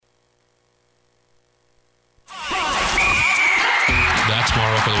Matt's my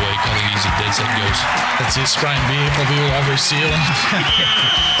rock of the week. I think he's a dead set goose. That's it, spraying beer probably all over his ceiling.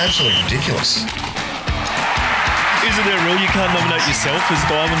 Absolutely ridiculous. Isn't there a rule you can't nominate yourself as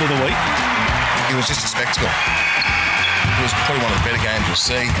Diamond of the Week? It was just a spectacle. It was probably one of the better games you'll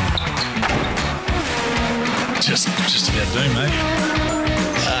see. Just about doom, mate.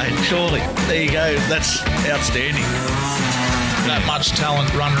 Surely. There you go. That's outstanding. That much talent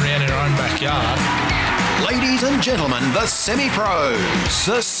running around in our own backyard. Ladies and gentlemen, the semi-pros.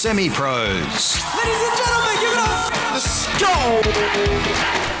 The semi-pros. Ladies and gentlemen, give it up. Let's go.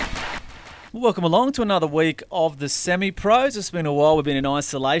 Welcome along to another week of the Semi-Pros. It's been a while. We've been in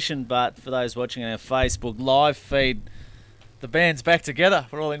isolation, but for those watching our Facebook live feed, the band's back together.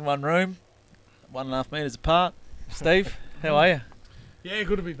 We're all in one room, 1.5 metres apart. Steve, how are you? Yeah,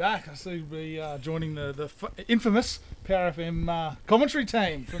 good to be back. I see we joining the infamous Power FM commentary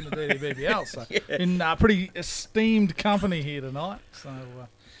team from the DDBBL. So in pretty esteemed company here tonight. So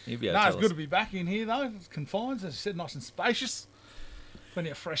it's good to be back in here though. It's confined, as you said, nice and spacious. Plenty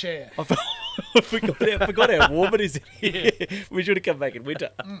of fresh air. I forgot how warm it is in here. We should have come back in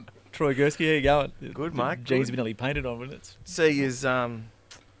winter. Troy Gursky, how you going? Good, mate. Jeans have been nearly painted on, wasn't it? See, you's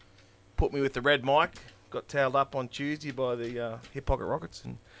put me with the red mic. Got towelled up on Tuesday by the Hip Pocket Rockets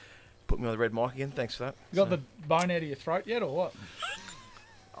and put me on the red mic again. Thanks for that. You got the bone out of your throat yet, or what?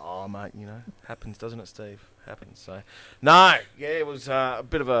 Oh, mate, happens, doesn't it, Steve? Happens. So, no, yeah, it was a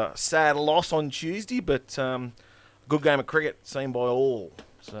bit of a sad loss on Tuesday, but good game of cricket seen by all.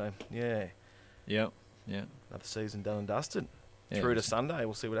 So, yeah. Yeah. Another season done and dusted. Through to Sunday.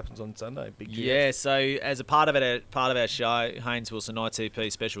 We'll see what happens on Sunday. Big GF. Yeah, so as a part of our show, Haynes Wilson, ITP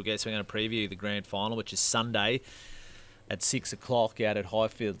special guest, we're going to preview the grand final, which is Sunday at 6 o'clock out at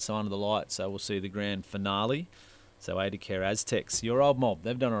Highfield, Sign of the Light. So we'll see the grand finale. So Adicare Aztecs, your old mob,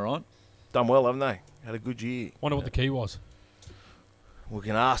 they've done all right. Done well, haven't they? Had a good year. Wonder what the key was. We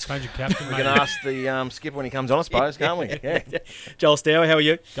can ask. Change of captain, we can ask the skipper when he comes on, I suppose, can't we? Yeah. Joel Stower, how are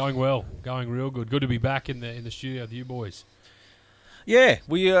you? Going well. Going real good. Good to be back in the studio with you boys. Yeah,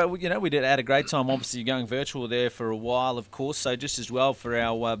 we had a great time. Obviously, going virtual there for a while, of course. So just as well for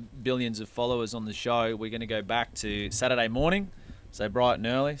our billions of followers on the show, we're going to go back to Saturday morning, so bright and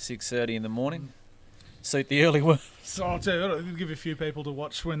early, 6:30 in the morning. Suit the early work. So I'll tell you what, it'll give a few people to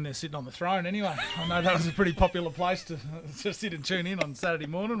watch when they're sitting on the throne. Anyway, I know that was a pretty popular place to sit and tune in on Saturday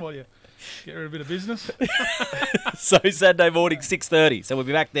morning while you get rid of a bit of business. So Saturday morning, 6:30. So we'll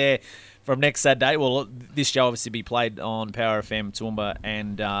be back there from next Saturday. Well, this show obviously be played on Power FM, Toowoomba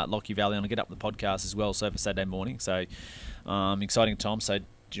and Lockie Valley, and I'll get up the podcast as well, so for Saturday morning. So exciting time. So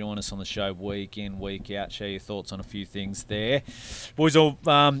join us on the show week in, week out. Share your thoughts on a few things there. Boys, all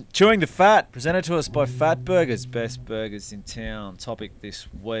chewing the fat, presented to us by Fat Burgers, best burgers in town. Topic this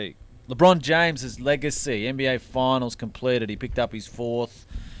week. LeBron James' legacy. NBA Finals completed. He picked up his 4th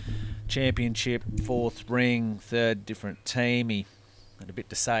championship, 4th ring, 3rd different team. He had a bit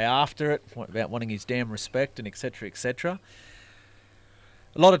to say after it about wanting his damn respect and etc., etc.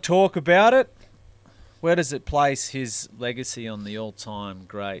 A lot of talk about it. Where does it place his legacy on the all-time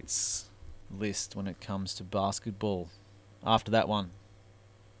greats list when it comes to basketball after that one?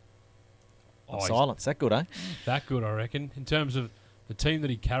 Silence. That good, eh? That good, I reckon. In terms of the team that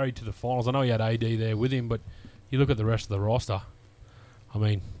he carried to the finals, I know he had AD there with him, but you look at the rest of the roster. I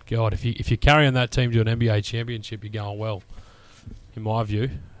mean, God, if you're carrying that team to an NBA championship, you're going well, in my view.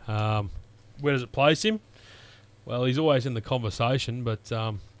 Where does it place him? Well, he's always in the conversation, but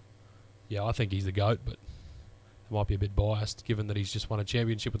yeah, I think he's the GOAT, but it might be a bit biased given that he's just won a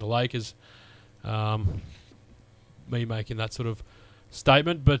championship with the Lakers. Me making that sort of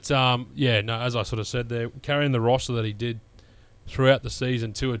statement, but as I sort of said there, carrying the roster that he did throughout the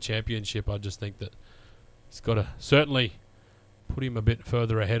season to a championship, I just think that it's got to certainly put him a bit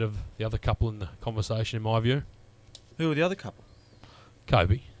further ahead of the other couple in the conversation, in my view. Who were the other couple?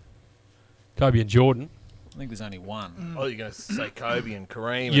 Kobe and Jordan. I think there's only one. Oh, you're going to say Kobe and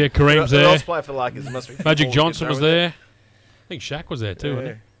Kareem. Yeah, Kareem's there. Who else played for the Lakers? Must be Magic Johnson was there. I think Shaq was there too,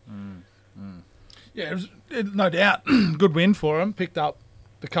 wasn't he? Yeah, no doubt. Good win for him. Picked up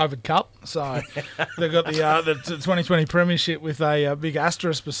the COVID Cup. So they got the 2020 Premiership with a big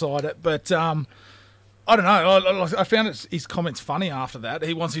asterisk beside it. But I don't know. I found his comments funny after that.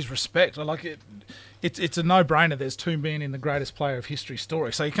 He wants his respect. I like it. It's a no-brainer. There's 2 men in the greatest player of history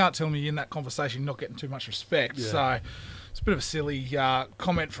story. So you can't tell me in that conversation you're not getting too much respect. Yeah. So it's a bit of a silly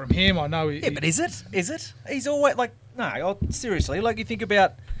comment from him. I know. But is it? Is it? He's always seriously. Like you think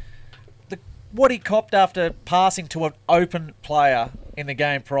about what he copped after passing to an open player in the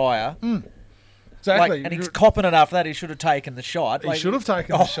game prior. Exactly. and he's copping it after that. He should have taken the shot. He should have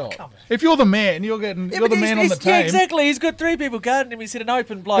taken Oh, the shot. If you're the man, you're the man on the team. Yeah, exactly. He's got 3 people guarding him. He's hit an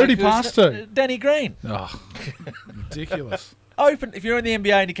open bloke. Who'd he pass to? Danny Green. Oh, ridiculous. Open. If you're in the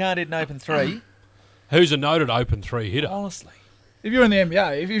NBA and you can't hit an open 3, Who's a noted open 3 hitter? honestly. If you're in the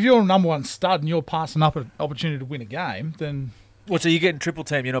NBA, if you're a number one stud and you're passing up an opportunity to win a game, then Well, so you're getting triple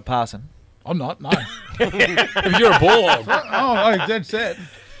team. You're not passing. I'm not. No. If you're a ball hog, Oh, no, dead set.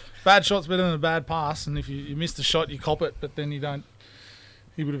 Bad shot's better than a bad pass, and if you miss the shot, you cop it, but then you don't.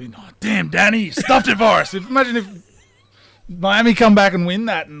 He would have been, oh, damn, Danny, you stuffed it for us. Imagine if Miami come back and win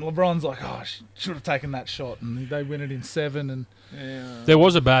that, and LeBron's like, oh, should have taken that shot, and they win it in 7. And there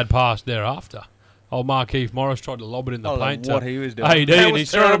was a bad pass thereafter. Old Markeith Morris tried to lob it in the I don't paint. know what he was doing. AD, That and was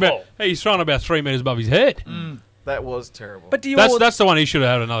he's thrown terrible. about 3 metres above his head. That was terrible. But do you That's the one he should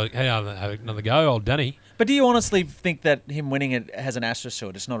have had another go, old Danny. But do you honestly think that him winning it has an asterisk to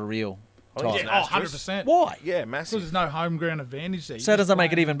it? It's not a real I think title. it's an asterisk. 100%. Why? Yeah, Because massive. there's no home ground advantage there. So does that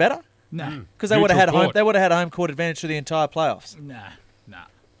make it even better? No. Because they would have had Neutral home. court. They would have had a home court advantage through the entire playoffs. Nah.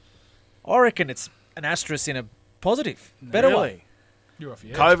 I reckon it's an asterisk in a positive, better way. You're off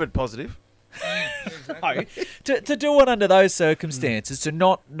your head. COVID positive. No, to do it under those circumstances, to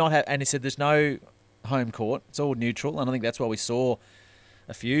not have, and he said there's no home court, it's all neutral, and I think that's why we saw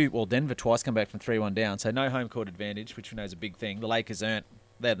Denver twice come back from 3-1 down, so no home court advantage, which we know is a big thing. The Lakers were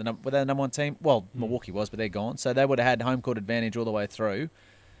they the number one team? Well, Milwaukee was, but they're gone, so they would have had home court advantage all the way through,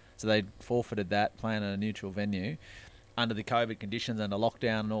 so they forfeited that playing at a neutral venue under the COVID conditions and the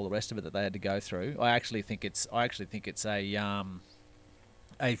lockdown and all the rest of it that they had to go through. I actually think it's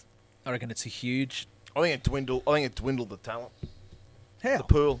I reckon it's a huge. I think it dwindled the talent. How? The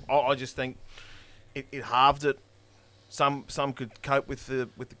pool. I just think it halved it. Some could cope with the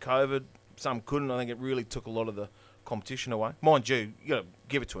COVID. Some couldn't. I think it really took a lot of the competition away. Mind you, you got to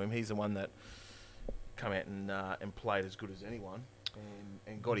give it to him. He's the one that come out and played as good as anyone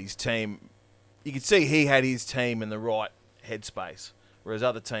and got his team. You could see he had his team in the right headspace, whereas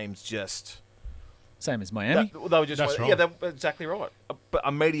other teams just. Same as Miami. They were just That's yeah, right. they were exactly right.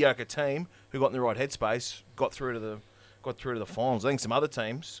 A mediocre team who got in the right headspace got through to the finals. I think some other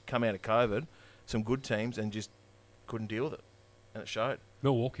teams come out of COVID, some good teams, and just couldn't deal with it, and it showed.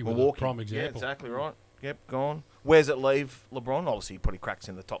 Milwaukee was a prime example. Yeah, exactly right. Yep, gone. Where's it leave LeBron? Obviously, he probably cracks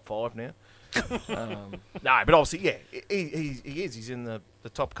in the top 5 now. No, but obviously, yeah, he is. He's in the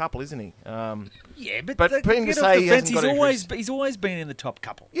top couple, isn't he? Yeah, But for him to say he hasn't got he's always been in the top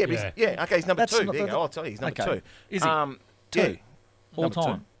couple. Yeah, but okay, he's number That's 2. not There you the- go. I'll tell you, he's number Okay. 2. Is he? Yeah, Two? All number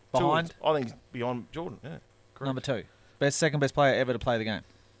time? 2. Behind? I think he's beyond Jordan. Yeah, correct. Number 2. Second best player ever to play the game.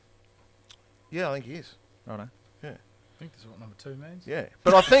 Yeah, I think he is. Righto. Yeah. I think that's what number 2 means. Yeah,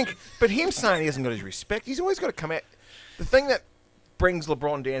 but I think, him saying he hasn't got his respect, he's always got to come out. The thing that brings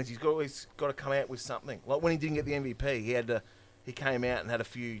LeBron down is he's always got to come out with something. Like when he didn't get the MVP, he came out and had a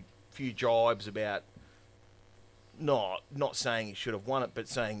few jibes about not saying he should have won it, but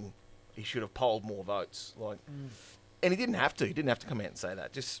saying he should have polled more votes. And he didn't have to. He didn't have to come out and say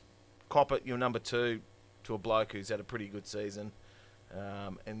that. Just cop it. You're number 2 to a bloke who's had a pretty good season,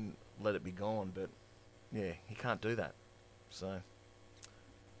 and let it be gone. But yeah, he can't do that. So.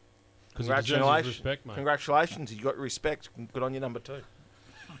 Because he deserves his respect, mate. Congratulations, you got respect. Good on you, number 2.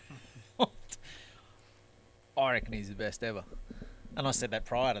 I reckon he's the best ever. And I said that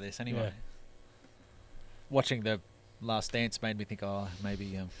prior to this anyway. Yeah. Watching the Last Dance made me think,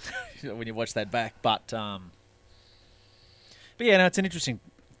 maybe when you watch that back. But yeah, no, it's an interesting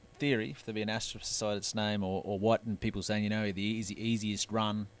theory if there be an asterisk beside its name or what, and people saying, the easiest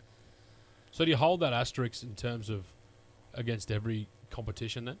run. So do you hold that asterisk in terms of against every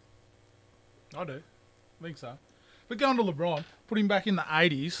competition then? I do. I think so. But going to LeBron, put him back in the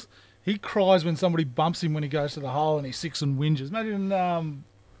 80s. He cries when somebody bumps him when he goes to the hole and he's 6 and whinges. Imagine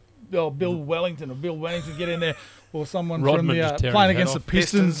Bill Wellington get in there, or someone Rodman from just the tearing playing his against head the off.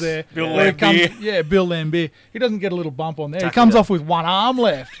 Pistons there. Bill where he Laimbeer. comes- Yeah, Bill Laimbeer. He doesn't get a little bump on there. He Tackle comes it. off with one arm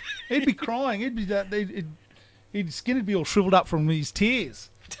left. He'd be crying. His skin would be all shriveled up from his tears.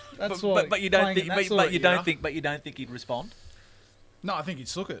 That's why. But you don't playing think. in that But sort of you don't era- think. But you don't think he'd respond. No, I think he'd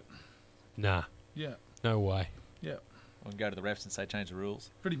suck it. Nah, Yeah, no way. yeah, Or go to the refs and say change the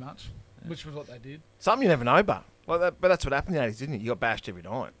rules. pretty much. Which was what they did. Something you never know, but that's what happened in the 80s, didn't it? You got bashed every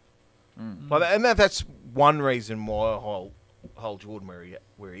night. That's one reason why I hold Jordan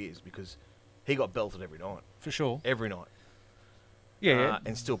where he is, because he got belted every night. For sure. Every night. Yeah.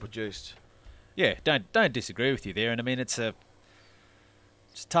 And still produced. Yeah, don't disagree with you there. And I mean, it's a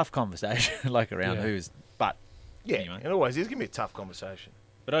tough conversation, like around Yeah. who's. But Yeah, Anyway. it always is going to be a tough conversation.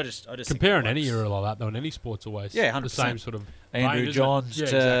 But I just think Comparing it any works. era like that, though, in any sport's always Yeah, the 100%. same sort of vein, Andrew isn't it? Johns Yeah,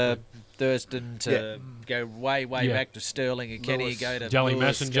 to exactly. Thurston to go way Yeah. back to Sterling and Kenny, Lewis. go to Jelly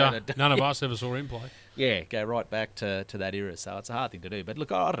Lewis, Messenger. go to- None of us ever saw him play. Yeah, go right back to that era. So it's a hard thing to do. But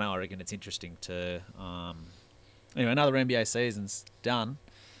look, I don't know. I reckon it's interesting to. Anyway, another NBA season's done.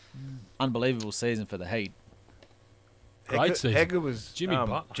 Unbelievable season for the Heat. Great season. Edgar was Jimmy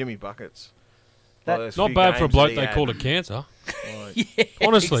Jimmy Buckets. That- Those Not few bad for a games bloke that they he had. called a cancer. Yeah,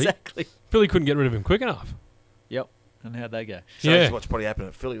 Honestly. exactly. Philly couldn't get rid of him quick enough. Yep. And how'd they go? Shows Yeah. you what's probably happened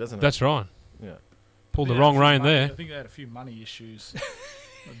at Philly, doesn't it? That's right. Yeah. Pulled the Yeah, wrong a few rein money- there. I think they had a few money issues.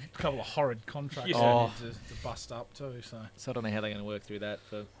 A couple of horrid contracts Yeah. they Oh. need to bust up too. So So I don't know how they're going to work through that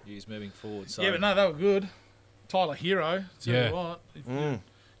for use moving forward. So yeah, but no, they were good. Tyler Hero, tell Yeah. you what, if Mm. you're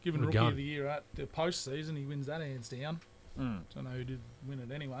given Good Rookie gun. of the Year at the postseason, he wins that hands down. Mm. Don't know who did win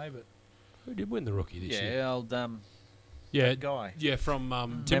it anyway, but Who did win the rookie this year? yeah, old Yeah, guy. yeah, from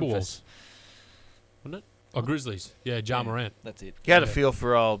Timberwolves, Memphis. wasn't it? Oh, Grizzlies. Yeah, Ja Morant. That's it. You had a Yeah. feel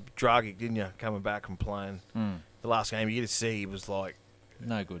for old Dragic, didn't you? Coming back from playing Mm. the last game, you get to see he was like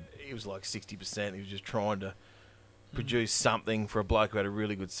No good. 60%. He was just trying to produce something for a bloke who had a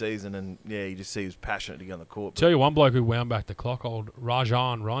really good season, and yeah, you just see he was passionate to get on the court. Tell you one bloke who wound back the clock, old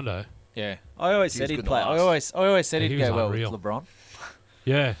Rajon Rondo. Yeah, I always He said was he'd good play. in the I last. always said Yeah, he'd he was go well unreal. with LeBron,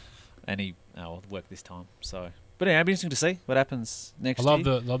 Yeah, and he worked this time. So, but anyway, it'll be interesting to see what happens next I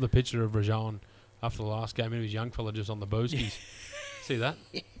year. love the picture of Rajon after the last game. He was a young fella just on the booskies. See that?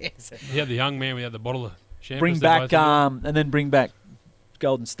 Yes. He had the young man. We had the bottle of champagne. Bring back and then bring back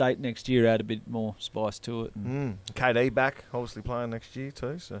Golden State next year. Add a bit more spice to it. And KD back, obviously playing next year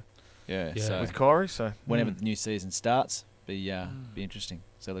too. So yeah, Yeah. so with Kyrie, so whenever the new season starts, be interesting.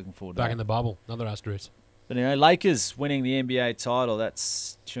 So looking forward to back that. in the bubble. Another asterisk. But anyway, Lakers winning the NBA title.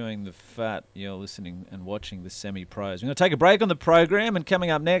 That's chewing the fat. You're listening and watching the semi-pros. We're going to take a break on the program, and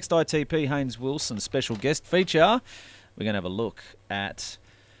coming up next, ITP Haynes Wilson special guest feature. We're going to have a look at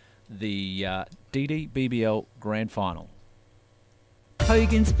the DDBBL Grand Final.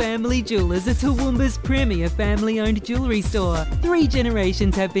 Hogan's Family Jewelers are Toowoomba's premier family-owned jewellery store. 3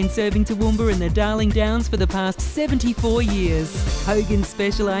 generations have been serving Toowoomba and the Darling Downs for the past 74 years. Hogan's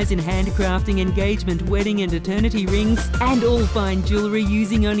specialise in handcrafting engagement, wedding and eternity rings and all fine jewellery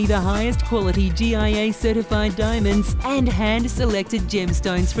using only the highest quality GIA-certified diamonds and hand-selected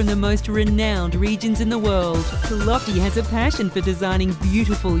gemstones from the most renowned regions in the world. Lockie has a passion for designing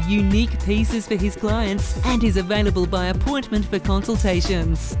beautiful, unique pieces for his clients and is available by appointment for consultations.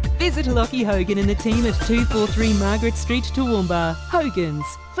 Visit Lockie Hogan and the team at 243 Margaret Street, Toowoomba. Hogan's,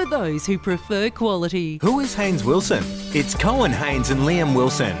 for those who prefer quality. Who is Haynes Wilson? It's Cohen Haynes and Liam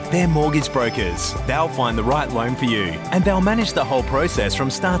Wilson. They're mortgage brokers. They'll find the right loan for you, and they'll manage the whole process from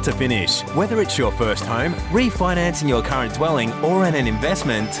start to finish. Whether it's your first home, refinancing your current dwelling, or in an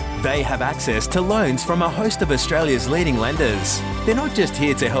investment, they have access to loans from a host of Australia's leading lenders. They're not just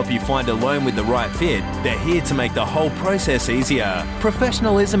here to help you find a loan with the right fit, they're here to make the whole process easier.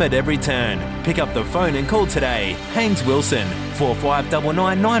 Professionalism at every turn. Pick up the phone and call today. Haynes Wilson,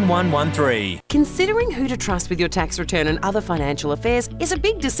 45999113. Considering who to trust with your tax return and other financial affairs is a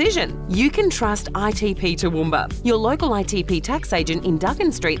big decision. You can trust ITP Toowoomba. Your local ITP tax agent in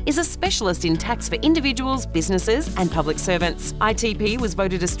Duggan Street is a specialist in tax for individuals, businesses and public servants. ITP was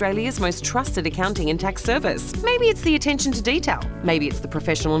voted Australia's most trusted accounting and tax service. Maybe it's the attention to detail. Maybe it's the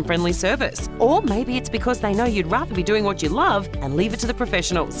professional and friendly service. Or maybe it's because they know you'd rather be doing what you love and leave it to the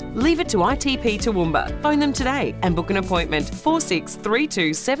professionals. Leave it to ITP Toowoomba. Phone them today and book an appointment.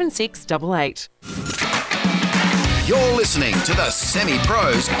 46327688. You're listening to the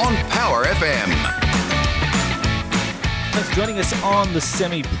Semi-Pros on Power FM. Thanks for joining us on the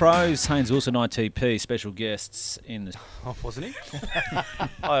Semi-Pros. Haynes Wilson, ITP, special guests in the Oh, wasn't he?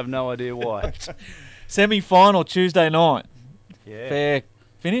 I have no idea why. semi-final Tuesday night. Yeah. Fair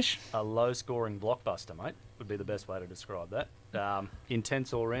finish? A low-scoring blockbuster, mate, would be the best way to describe that.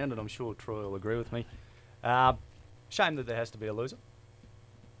 Intense all round, and I'm sure Troy will agree with me. Shame that there has to be a loser,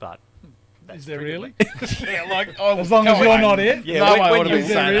 but that's is there cricket, really? mate. Yeah, like As long as you're not here. Yeah, No, when I you would've been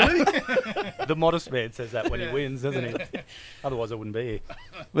say saying that. The modest man says that when he wins, doesn't he? Otherwise, I wouldn't be here.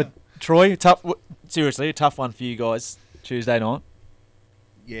 But Troy, seriously, a tough one for you guys Tuesday night.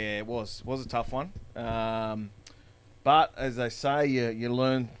 yeah, it was a tough one. But as they say, you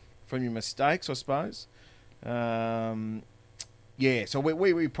learn from your mistakes, I suppose. Yeah, so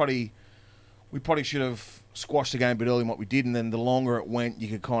we probably should have squashed the game a bit earlier than what we did, and then the longer it went, you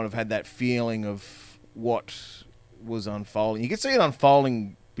could kind of had that feeling of what was unfolding. You could see it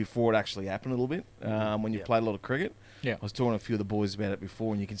unfolding before it actually happened a little bit when you played a lot of cricket. Yeah. I was talking to a few of the boys about it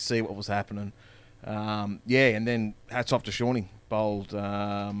before, and you can see what was happening. And then hats off to Shawnee. Bowled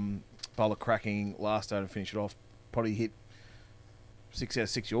a cracking last over to finish it off. Probably hit 6 out of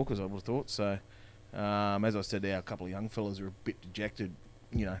 6 Yorkers, I would have thought. So, as I said there, a couple of young fellas are a bit dejected.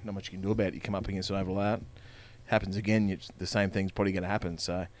 Not much you can do about it. You come up against an over out. Happens again, the same thing's probably going to happen.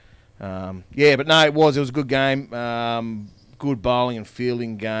 So, but no, it was a good game. Good bowling and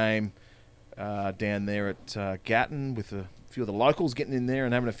fielding game down there at Gatton with a few of the locals getting in there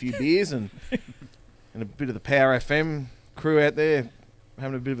and having a few beers and a bit of the Power FM crew out there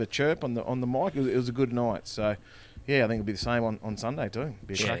having a bit of a chirp on the mic. It was a good night. So, I think it'll be the same on Sunday too. It'll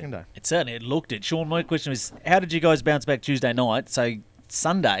be a cracking day. It certainly looked it. Sean, my question was, how did you guys bounce back Tuesday night? So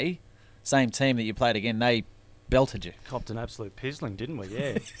Sunday, same team that you played again, they belted you. Copped an absolute pizzling, didn't we?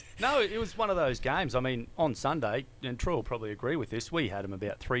 Yeah. No, it was one of those games. I mean, on Sunday, and Troy will probably agree with this, we had them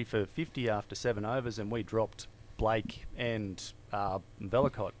about 3 for 50 after 7 overs, and we dropped Blake and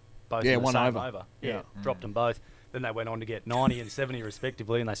Velicott both in the one same over. Yeah, dropped them both. Then they went on to get 90 and 70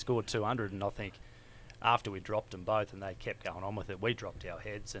 respectively, and they scored 200. And I think after we dropped them both and they kept going on with it, we dropped our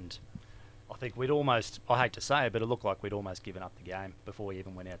heads. And I think we'd almost, I hate to say it, but it looked like we'd almost given up the game before we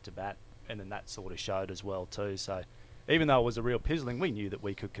even went out to bat. And then that sort of showed as well too. So even though it was a real pizzling, we knew that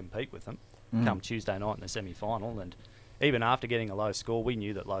we could compete with them come Tuesday night in the semi-final. And even after getting a low score, we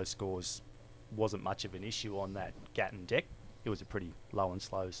knew that low scores wasn't much of an issue on that Gatton deck. It was a pretty low and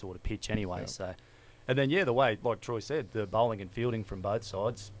slow sort of pitch anyway. Yep. So, and then the way, like Troy said, the bowling and fielding from both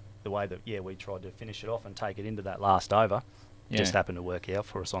sides, the way that we tried to finish it off and take it into that last over, just happened to work out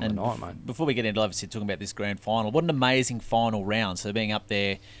for us on the night, mate. Before we get into obviously talking about this grand final, what an amazing final round. So being up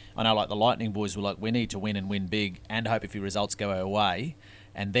there, I know like the Lightning boys were like, we need to win and win big and hope a few results go our way.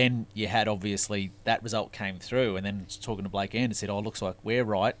 And then you had obviously that result came through, and then talking to Blake Anderson said, looks like we're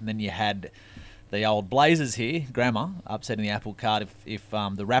right. And then you had the old Blazers here, Grammar, upsetting the apple cart. If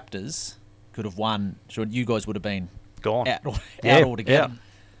the Raptors could have won, sure, you guys would have been gone out altogether. Yeah.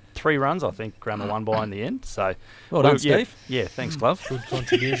 3 runs, I think, Grammar won by in the end. So, well done, Steve. Yeah, thanks, Glove. Good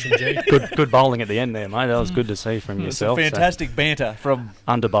contribution, G. Good bowling at the end there, mate. That was good to see from yourself. Fantastic banter from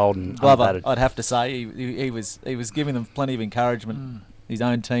underbowled and Glover. unbatted. I'd have to say he was giving them plenty of encouragement. His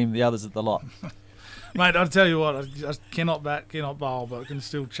own team, the others at the lot. Mate, I'll tell you what, I just cannot bat, cannot bowl, but I can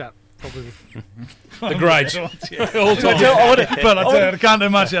still chat probably with the greats. All time. But I tell you, I can't do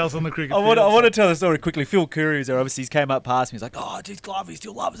much else on the cricket field. I want to tell the story quickly. Phil Curry was there. Obviously, he came up past me. He's like, geez, Glove, he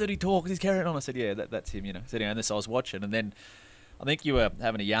still loves it. He talks. He's carrying on. I said, yeah, that's him, Sitting on this, I was watching. And then I think you were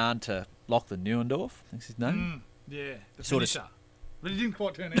having a yarn to Lachlan Neuendorf. I think's his name. Yeah, the finisher. But he didn't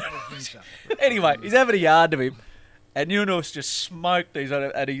quite turn out as a finisher. Anyway, he's having a yarn to him. And Neuendorf's just smoked these on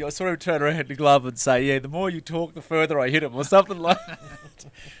it. And he sort of turned around to Glove and say, yeah, the more you talk, the further I hit him, or something like that.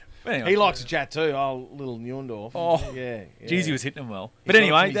 Anyway, he likes to chat too, little Neuendorf. Oh, yeah. Geez, he was hitting him well. But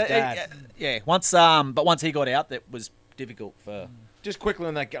anyway, once he got out, that was difficult for. Just quickly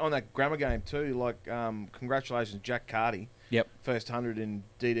on that Grammar game too. Like, congratulations, Jack Carty. Yep. First 100 in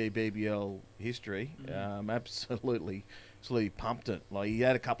DDBBL history. Absolutely pumped it. Like, he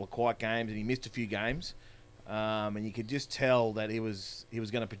had a couple of quiet games and he missed a few games, and you could just tell that he was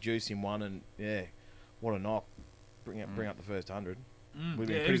going to produce in one. And what a knock! Bring up the first 100. We've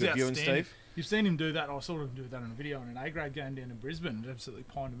been pretty good viewing, Steve. You've seen him do that. I saw him do that in a video in an A-grade game down in Brisbane. Absolutely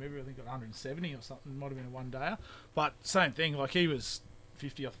pined him everywhere. I think got 170 or something. Might have been a one-dayer. But same thing. Like, he was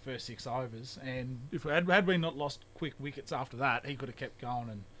 50 off the first 6 overs. And if had we not lost quick wickets after that, he could have kept going.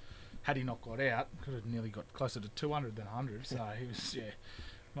 And had he not got out, could have nearly got closer to 200 than 100. So he was,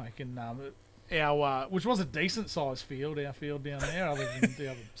 making our which was a decent sized field, our field down there, other than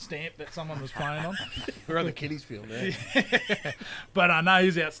the other stamp that someone was playing on. We're on the kiddies field there. But no, he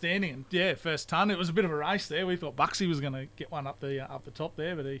was outstanding. And first ton. It was a bit of a race there. We thought Buxy was going to get one up the top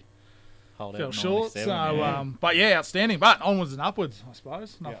there, but he fell short. So, but outstanding. But onwards and upwards, I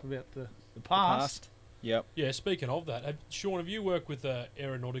suppose. Enough about the past. Yep. Yeah. Speaking of that, Sean, have you worked with an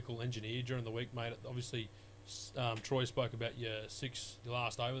aeronautical engineer during the week, mate? Obviously. Troy spoke about your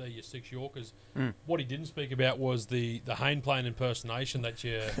last over there, your 6 Yorkers. What he didn't speak about was the Hayne plane impersonation that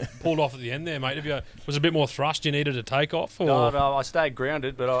you pulled off at the end there, mate. Was it a bit more thrust you needed to take off? Or? No, I stayed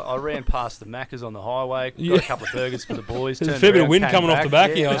grounded, but I ran past the Macca's on the highway, got a couple of burgers for the boys. There's a fair bit of wind coming off the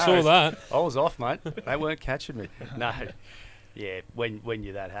back here, I saw that. I was off, mate. They weren't catching me. No. Yeah, when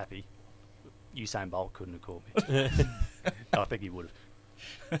you're that happy, Usain Bolt couldn't have caught me. I think he would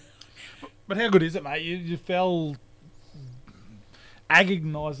have. But how good is it, mate? You fell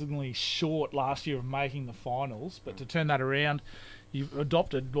agonisingly short last year of making the finals, but to turn that around, you've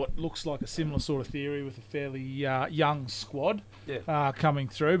adopted what looks like a similar sort of theory with a fairly young squad coming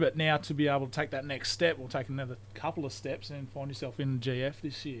through, but now to be able to take that next step, or take another couple of steps and find yourself in the GF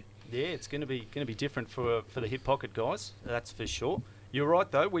this year. Yeah, it's going to be different for the hip pocket guys. That's for sure. You're right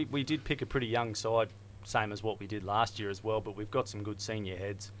though. We did pick a pretty young side, same as what we did last year as well. But we've got some good senior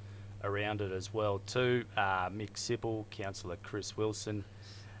heads around it as well too. Mick Sipple, Councillor Chris Wilson.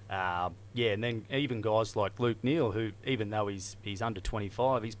 And then even guys like Luke Neal, who even though he's under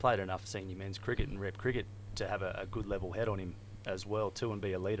 25, he's played enough senior men's cricket and rep cricket to have a good level head on him as well too, and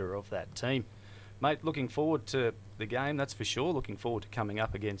be a leader of that team. Mate, looking forward to the game, that's for sure. Looking forward to coming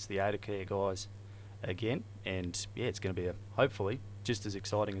up against the Adacare guys again. And yeah, it's going to be hopefully just as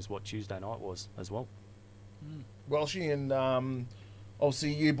exciting as what Tuesday night was as well. Welshie, and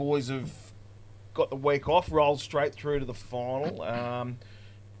obviously you boys have got the week off, rolled straight through to the final.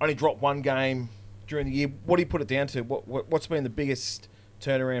 Only dropped one game during the year. What do you put it down to? What's been the biggest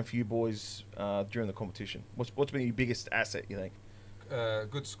turnaround for you boys during the competition? What's been your biggest asset, you think?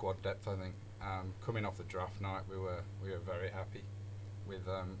 Good squad depth, I think. Coming off the draft night, we were very happy with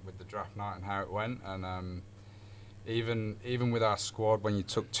the draft night and how it went. And even with our squad, when you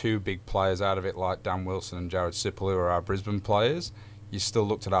took two big players out of it, like Dan Wilson and Jared Sipple, who are our Brisbane players, you still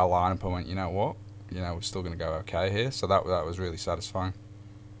looked at our lineup and went, you know what? We're still going to go okay here. So that was really satisfying.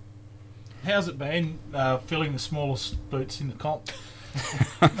 How's it been filling the smallest boots in the comp?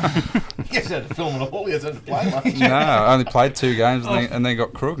 He hasn't had to film it all. He hasn't had to play much. No, I only played 2 games and then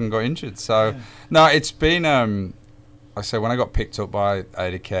got crook and got injured. So, no, it's been... I say when I got picked up by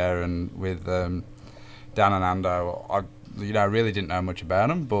Adacare and with Dan and Ando, I really didn't know much about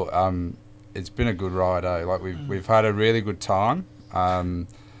them, but it's been a good ride. Like we've had a really good time.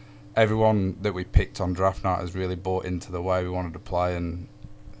 Everyone that we picked on draft night has really bought into the way we wanted to play, and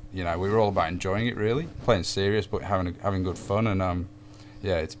we were all about enjoying it, really playing serious but having good fun. And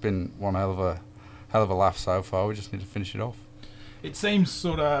it's been one hell of a laugh so far. We just need to finish it off. It seems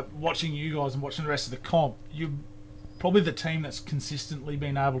sort of watching you guys and watching the rest of the comp, you're probably the team that's consistently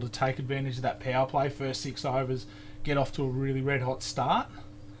been able to take advantage of that power play, first 6 overs, get off to a really red hot start.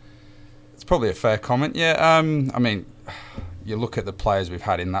 It's probably a fair comment, yeah. I mean, you look at the players we've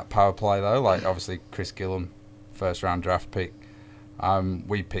had in that power play though, like obviously Chris Gillam, first round draft pick.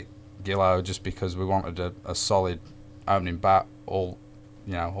 We picked Gillo just because we wanted a solid opening bat all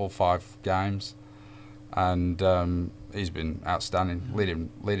 5 games, and he's been outstanding,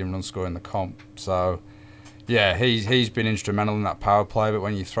 leading run scorer in the comp. So yeah, he's been instrumental in that power play. But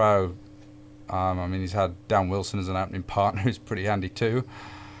when you throw, he's had Dan Wilson as an opening partner, who's pretty handy too.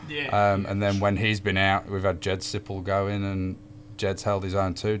 Yeah. And then when he's been out, we've had Jed Sipple go in, and Jed's held his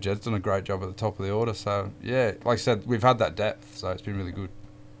own too. Jed's done a great job at the top of the order. So yeah, like I said, we've had that depth, so it's been really good.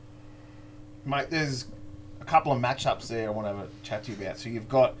 Mate, there's a couple of matchups there I want to have a chat to you about. So you've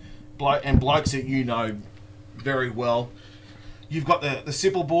got blokes that you know very well. You've got the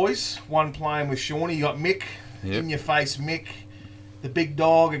Sipple boys, one playing with Shawnee. You got Mick, in your face Mick, the big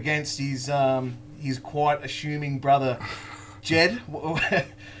dog against his quite assuming brother Jed.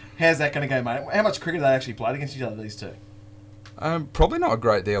 How's that going to go, mate? How much cricket have they actually played against each other, these two? Probably not a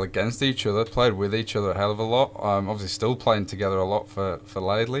great deal against each other. Played with each other a hell of a lot. Obviously still playing together a lot for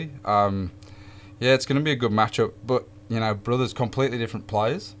Laidley. It's going to be a good matchup. But, brothers, completely different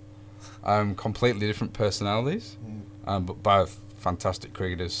players. Completely different personalities. But both fantastic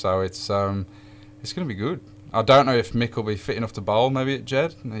cricketers. So it's going to be good. I don't know if Mick will be fit enough to bowl maybe at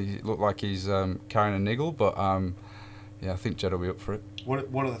Jed. He looked like he's carrying a niggle. But, I think Jed will be up for it.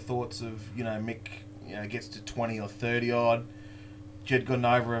 What are the thoughts of, Mick gets to 20 or 30 odd? Jed got an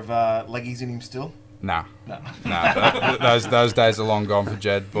over of leggies in him still? No. Those days are long gone for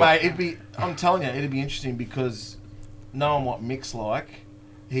Jed. But mate, I'm telling you, it'd be interesting because knowing what Mick's like,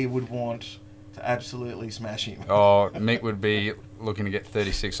 he would want to absolutely smash him. Oh, Mick would be looking to get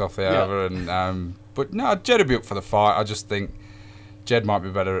 36 off the over, and but no, Jed would be up for the fight. I just think Jed might be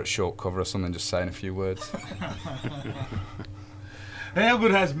better at short cover or something, just saying a few words. How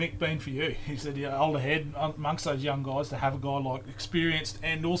good has Mick been for you? He said you're older head amongst those young guys to have a guy like experienced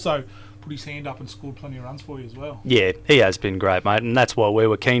and also put his hand up and scored plenty of runs for you as well. Yeah, he has been great, mate, and that's why we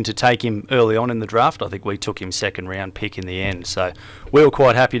were keen to take him early on in the draft. I think we took him second round pick in the end, so we were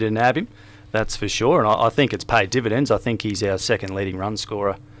quite happy to nab him, that's for sure, and I think it's paid dividends. I think he's our second leading run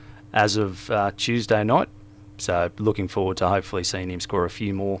scorer as of Tuesday night, so looking forward to hopefully seeing him score a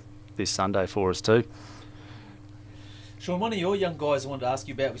few more this Sunday for us too. Sean, one of your young guys I wanted to ask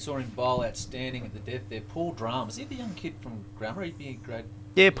you about, we saw him bowl outstanding at the death there, Paul Drum. Is he the young kid from Grammar? He'd be a great...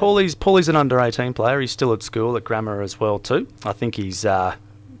 Yeah, Paulie's an under-18 player. He's still at school at Grammar as well too. I think he's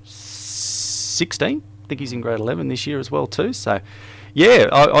 16. I think he's in grade 11 this year as well too. So, yeah,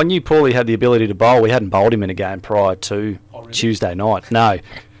 I knew Paulie had the ability to bowl. We hadn't bowled him in a game prior to Tuesday night. No.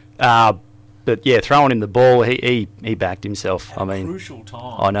 But yeah, throwing him the ball, he backed himself. I mean, crucial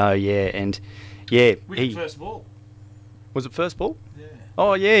time. I know, yeah, and yeah, Wicket first ball. Was it first ball? Yeah.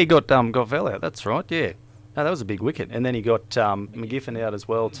 Oh yeah, he got Vel out. That's right. Yeah, no, that was a big wicket, and then he got McGiffin out as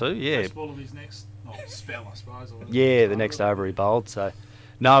well too. Yeah. First ball of his next spell, I suppose. Yeah, the next over he bowled. So,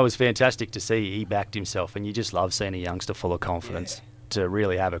 no, it was fantastic to see he backed himself, and you just love seeing a youngster full of confidence to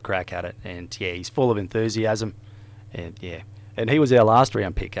really have a crack at it. And yeah, he's full of enthusiasm, and and he was our last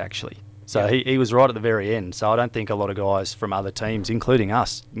round pick actually. So he was right at the very end. So I don't think a lot of guys from other teams, including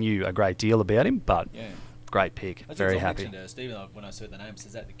us, knew a great deal about him. But great pick. Very happy. Stephen, when I said the name,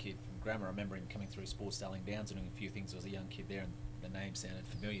 says that the kid from Grammar. I remember him coming through Sports Darling Downs and doing a few things. There was a young kid there, and the name sounded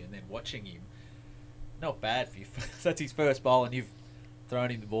familiar. And then watching him, not bad for you. That's his first bowl, and you've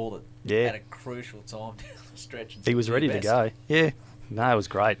thrown him the ball at a crucial time down the stretch. And he was ready to go. Yeah. No, it was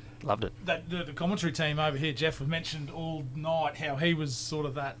great. Loved it. The commentary team over here, Jeff, have mentioned all night how he was sort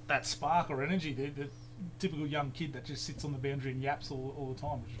of that spark or energy, the typical young kid that just sits on the boundary and yaps all the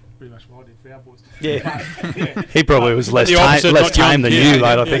time, which is pretty much what I did for our boys. Yeah. But, he probably was less tame than you, mate,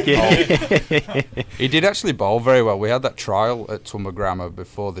 I think. Yeah. He did actually bowl very well. We had that trial at Toowoomba Grammar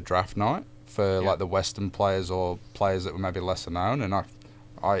before the draft night for like the Western players or players that were maybe lesser known, and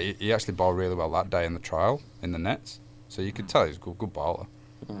he actually bowled really well that day in the trial in the nets. So you could tell he's a good bowler.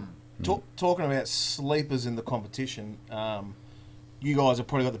 Talking about sleepers in the competition, you guys have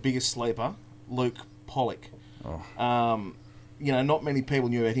probably got the biggest sleeper, Luke Pollock. Not many people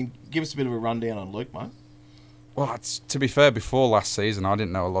knew about him. Give us a bit of a rundown on Luke, mate. Well, to be fair, before last season, I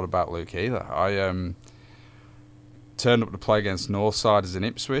didn't know a lot about Luke either. I turned up to play against Northsiders in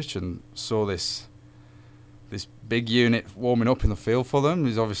Ipswich and saw this big unit warming up in the field for them.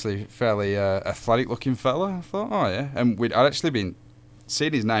 He's obviously a fairly athletic-looking fella. I thought, oh yeah, and I'd actually been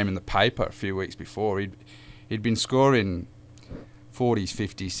seeing his name in the paper a few weeks before. He'd been scoring 40s,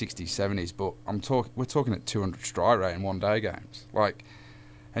 50s, 60s, 70s, but we're talking at 200 strike rate in one-day games. Like,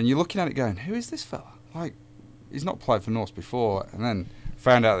 and you're looking at it going, who is this fella? Like, he's not played for Norths before, and then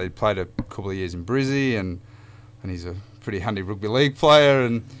found out that he'd played a couple of years in Brizzy, and he's a pretty handy rugby league player,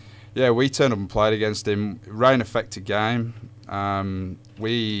 and yeah, we turned up and played against him. Rain-affected game.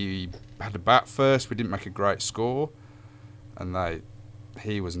 We had to bat first. We didn't make a great score, and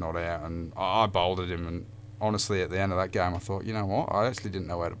he was not out, and I bowled at him. And honestly, at the end of that game, I thought, you know what? I actually didn't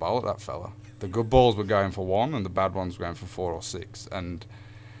know where to bowl at that fella. The good balls were going for 1, and the bad ones were going for 4 or 6. And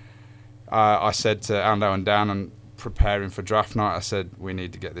I said to Ando and Dan, and preparing for draft night, I said we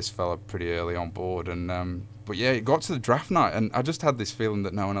need to get this fella pretty early on board. And but yeah, it got to the draft night, and I just had this feeling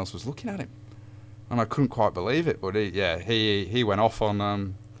that no one else was looking at him, and I couldn't quite believe it. But he went off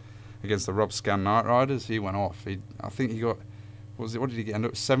on against the Rob Scan Knight Riders. He went off. I think he got, what did he get? End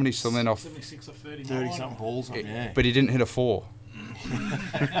up 70 something off 76 or 30 something balls. But he didn't hit a 4.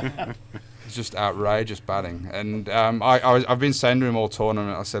 It's just outrageous batting. And I've been saying to him all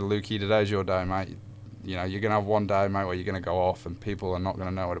tournament, I said, Lukey, today's your day, mate. You know, you're going to have one day, mate, where you're going to go off and people are not going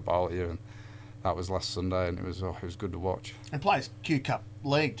to know where to bowl at you. And that was last Sunday, and it was good to watch. And plays Q Cup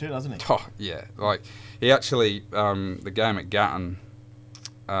League too, doesn't he? Oh, yeah. Like, he actually, the game at Gatton,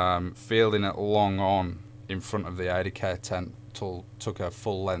 fielding it long on in front of the 80k tent, took a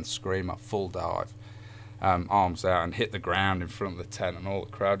full-length screamer, full dive, arms out, and hit the ground in front of the tent, and all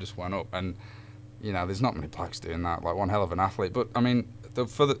the crowd just went up. And, you know, there's not many blokes doing that. Like, one hell of an athlete. But, I mean,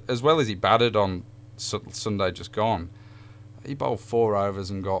 as well as he batted on Sunday just gone, he bowled 4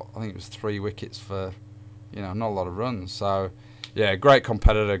 overs and got, I think it was 3 wickets for, not a lot of runs. So, yeah, great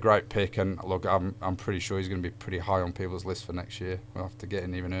competitor, great pick, and look, I'm pretty sure he's going to be pretty high on people's list for next year. We'll have to get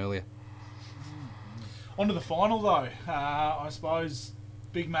in even earlier. On to the final, though. I suppose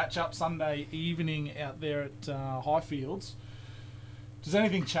big match-up Sunday evening out there at Highfields. Does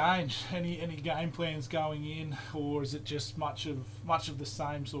anything change? Any game plans going in, or is it just much of the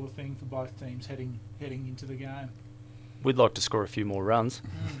same sort of thing for both teams heading into the game? We'd like to score a few more runs.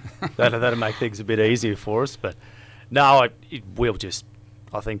 That'd make things a bit easier for us. But no,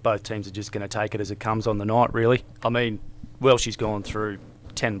 I think both teams are just going to take it as it comes on the night, really. I mean, Welshie's gone through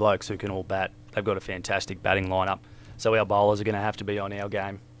 10 blokes who can all bat. They've got a fantastic batting lineup. So our bowlers are going to have to be on our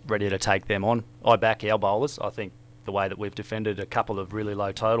game, ready to take them on. I back our bowlers. I think the way that we've defended a couple of really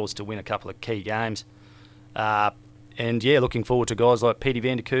low totals to win a couple of key games. And yeah, looking forward to guys like Petey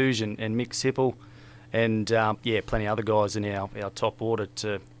van der Kooj and Mick Sipple. And, plenty of other guys in our top order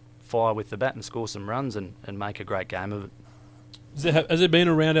to fire with the bat and score some runs and make a great game of it. Has there been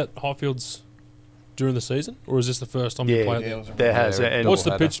a round at Highfields during the season? Or is this the first time you played there? There has. And what's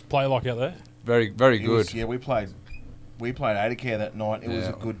the pitch play like out there? Very, very good. We played 80 care that night. It was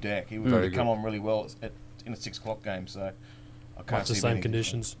a good deck. It was come on really well in a 6 o'clock game. So I can't Much the see same many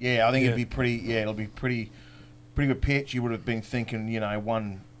conditions. different. Yeah, I think Yeah. it'd be pretty. Yeah, it'll be pretty good pitch. You would have been thinking,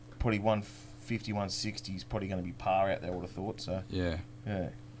 probably 150, 160 is probably going to be par out there. I would have thought so. Yeah. Yeah,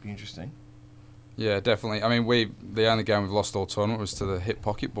 be interesting. Yeah, definitely. I mean, the only game we've lost all tournament was to the Hip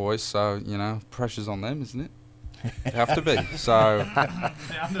Pocket boys, so pressure's on them, isn't it? It have to be. So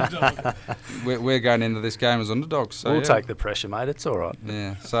we're going into this game as underdogs. So We'll take the pressure, mate. It's all right.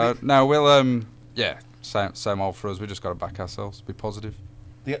 Yeah. So no, we'll same old for us. We just got to back ourselves. Be positive.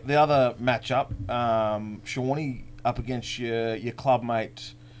 The other matchup, Shawnee up against your club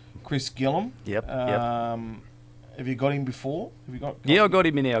mate Chris Gillum. Yep. Have you got him before? Have you got? Yeah, I got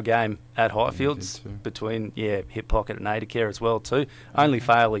him in our game at Highfields between Hip Pocket and Adacare as well too. Only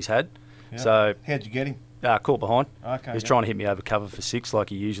fail he's had. Yeah. So how'd you get him? Caught behind. Okay. He was trying to hit me over cover for 6 like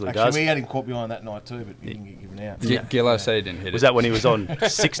he usually Actually, does. we had him caught behind that night too, but he didn't get given out. Gillo said he didn't hit it. Was that when he was on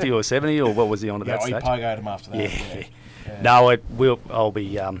 60 or 70 or what was he on at that he stage? pogoed him after that. Yeah. No, I'll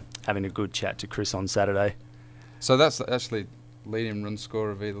be having a good chat to Chris on Saturday. So that's actually leading run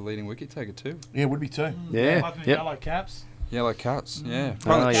scorer via the leading wicket taker too. Yeah, it would be too. Yeah. Yellow caps. Yellow cats, yeah.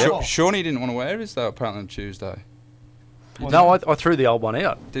 Oh, Apparently, Shawnee didn't want to wear his though. Apparently on Tuesday. No, I threw the old one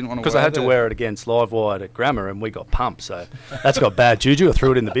out. Didn't want to because I had to wear it against Livewire at Grammar, and we got pumped. So that's got bad juju. I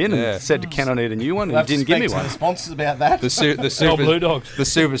threw it in the bin and said to Ken I need a new one, and he didn't give me one. The sponsors about that. The Blue Dogs. The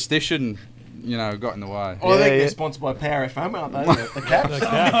superstition, got in the way. I think they're sponsored by Power FM, aren't they? The caps.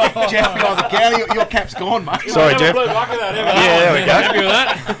 Jeff behind the counter, your cap's gone, mate. Sorry, Jeff. Yeah, there we go. Happy with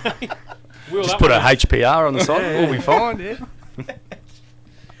that. Just put a HPR on the side. We'll be fine. Yeah.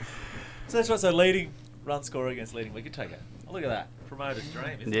 So that's what's a leading run scorer against leading wicket taker. Oh, look at that. Promoter's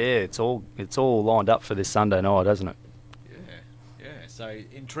dream, isn't it? Yeah, it's all lined up for this Sunday night, hasn't it? Yeah. So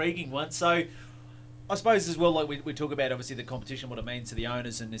intriguing one. So I suppose as well, like we talk about obviously the competition, what it means to the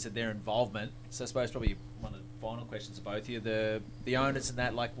owners, and is it their involvement. So I suppose probably one of the final questions to both of you, the owners and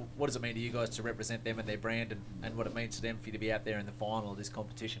that, like, what does it mean to you guys to represent them and their brand, and what it means to them for you to be out there in the final of this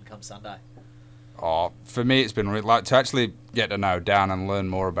competition come Sunday? Oh, for me, it's been to actually get to know Dan and learn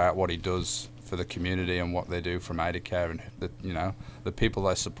more about what he does for the community and what they do from Adacare and the people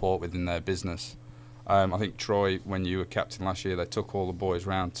they support within their business. I think Troy, when you were captain last year, they took all the boys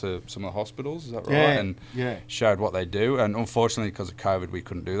round to some of the hospitals. Is that right? And showed what they do. And unfortunately, because of COVID, we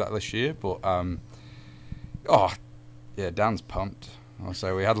couldn't do that this year. But Dan's pumped. I'll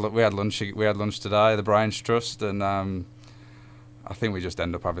say we had lunch today, the Brains Trust, and. I think we just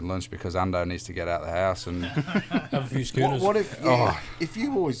end up having lunch because Ando needs to get out of the house and have a few schooners. What if if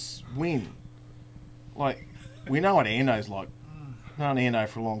you always win? Like, we know what Ando's like. Known Ando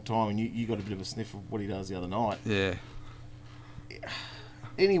for a long time, and you got a bit of a sniff of what he does the other night. Yeah.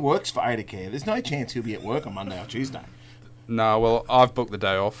 And he works for Adacare. There's no chance he'll be at work on Monday or Tuesday. No, well, I've booked the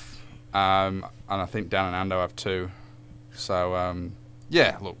day off, and I think Dan and Ando have too. So,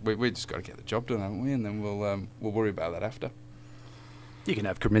 look, we just got to get the job done, haven't we? And then we'll worry about that after. You can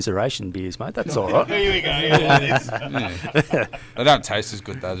have commiseration beers, mate. That's all right. Here we go. Yeah. They don't taste as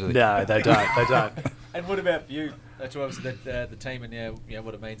good, though, do they? No, they don't. And what about you? That's obviously the team and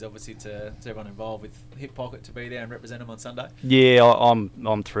what it means, obviously, to everyone involved with Hip Pocket to be there and represent them on Sunday. Yeah,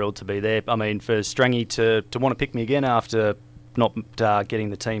 I'm thrilled to be there. I mean, for Strangy to want to pick me again after not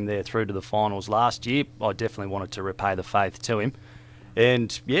getting the team there through to the finals last year, I definitely wanted to repay the faith to him.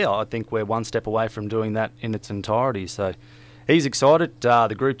 And I think we're one step away from doing that in its entirety. So. He's excited.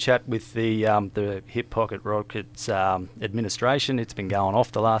 The group chat with the Hip Pocket Rockets administration, it's been going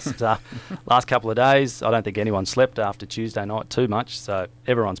off the last couple of days. I don't think anyone slept after Tuesday night too much, so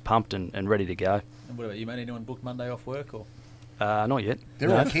everyone's pumped and ready to go. And what about you, mate? Anyone booked Monday off work or? Not yet.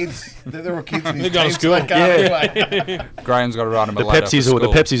 They're all kids. They're all kids in his They've got team, to school. so they can't anyway. Graham's got to run him The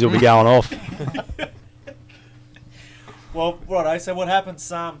Pepsis will be going off. Well, righto. So what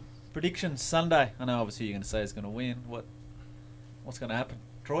happens? Predictions Sunday. I know obviously you're going to say he's going to win. What's going to happen,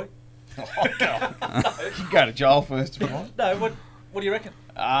 Troy? You can go to jail first if you want. No, what do you reckon?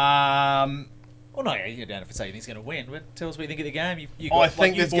 Well, no, you're down for saying he's going to win. But tell us what you think of the game. You boys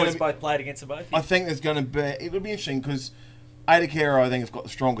both played against them both. I think there's going to be. It'll be interesting because Adacare, I think, has got the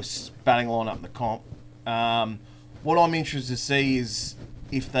strongest batting lineup in the comp. What I'm interested to see is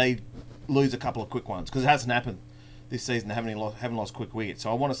if they lose a couple of quick ones, because it hasn't happened this season. They haven't lost quick wickets.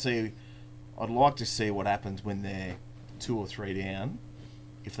 So I'd like to see what happens when they're 2 or 3 down.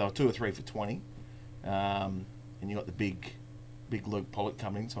 If they were 2 or 3 for 20, and you got the big Luke Pollock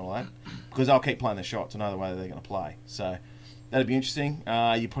coming in, something like that, because they'll keep playing their shots. I know the way they're going to play. So that'd be interesting.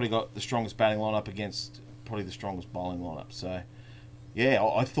 You probably got the strongest batting lineup against probably the strongest bowling lineup. So yeah,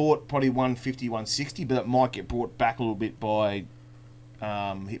 I thought probably 150, 160, but it might get brought back a little bit by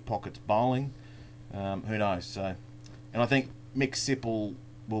Hip Pocket's bowling. Who knows? So, and I think Mick Sipple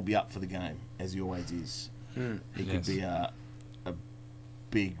will be up for the game, as he always is. He could be a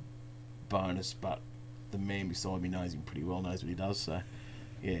big bonus, but the man beside me knows him pretty well, knows what he does. So,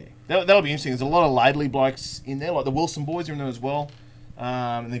 yeah, that'll be interesting. There's a lot of Laidley blokes in there, like the Wilson boys are in there as well.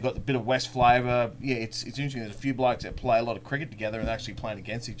 And they've got a bit of West flavour. Yeah, it's interesting. There's a few blokes that play a lot of cricket together and actually playing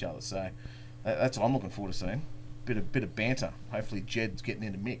against each other. So that's what I'm looking forward to seeing. Bit of banter. Hopefully Jed's getting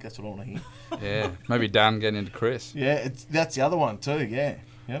into Mick. That's what I want to hear. Yeah, maybe Dan getting into Chris. Yeah, that's the other one too. Yeah,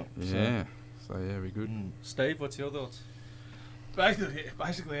 yep. Yeah. So yeah, be good. Steve, what's your thoughts?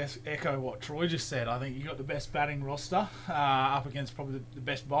 Basically, echo what Troy just said. I think you got the best batting roster up against probably the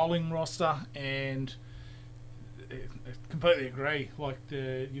best bowling roster, and I completely agree. Like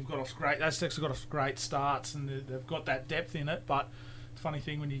you've got off great. Aztecs have got off great starts, and they've got that depth in it. But the funny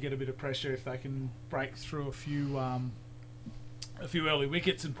thing, when you get a bit of pressure, if they can break through a few early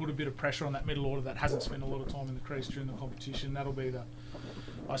wickets and put a bit of pressure on that middle order that hasn't spent a lot of time in the crease during the competition, that'll be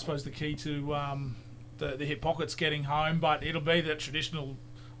I suppose the key to the hip pockets getting home. But it'll be that traditional,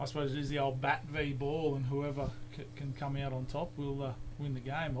 I suppose it is the old bat v ball, and whoever can come out on top will win the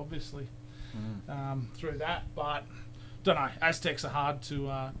game, obviously, through that. But don't know, Aztecs are hard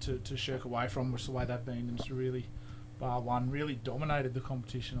to shirk away from, which is the way they've been. It's really, bar one, really dominated the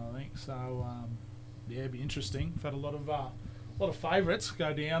competition, I think. So yeah, it'd be interesting. We've had a lot of favourites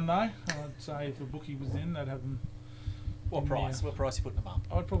go down though. I'd say if a bookie was in, they'd have them. What price? What price are you putting them up?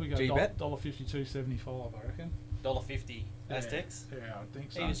 I'd probably go GBet? $1.52.75, I reckon. $1.50 Aztecs? Yeah, I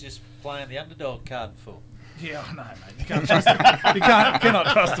think so. He was just playing the underdog card for. Yeah, I know, mate. You can't trust him.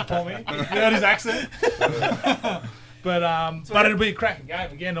 Cannot trust a Pommy. You heard his accent. But it'll be a cracking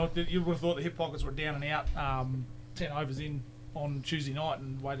game again. You would have thought the hip pockets were down and out 10 overs in on Tuesday night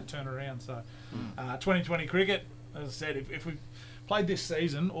and way to turn around. So 2020 cricket, as I said, if we played this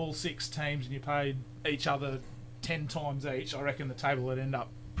season, all 6 teams, and you paid each other 10 times each, I reckon the table would end up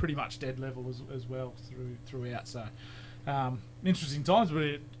pretty much dead level as well throughout. So interesting times,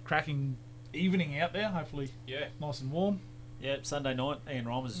 but cracking evening out there. Hopefully, nice and warm. Yeah, Sunday night. Ian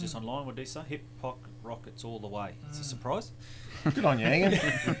Rymers is just online. What do you say? Hip pocket rockets all the way. It's a surprise. Good on you, Ian.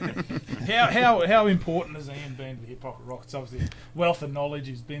 How important has Ian been to the hip pocket rockets? Obviously, wealth of knowledge.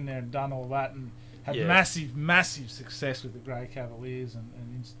 He's been there and done all that, and had massive success with the Grey Cavaliers, and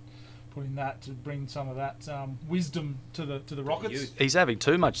putting that to bring some of that wisdom to the Rockets. He's having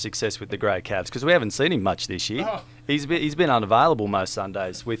too much success with the Grey Cavs because we haven't seen him much this year. Oh. He's been unavailable most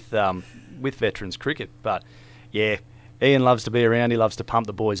Sundays with veterans cricket. But yeah, Ian loves to be around. He loves to pump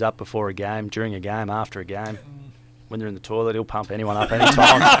the boys up before a game, during a game, after a game. When they're in the toilet, he'll pump anyone up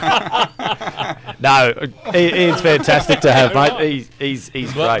anytime. No, Ian's fantastic to have, mate. He's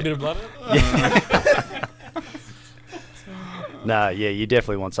great. Bit of blood. No, yeah, you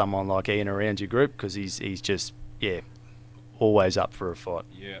definitely want someone like Ian around your group because he's just, always up for a fight.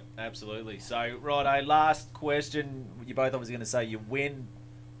 Yeah, absolutely. So, righto, last question. You're both obviously going to say you win.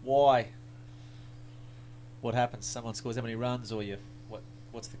 Why? What happens? Someone scores how many runs, or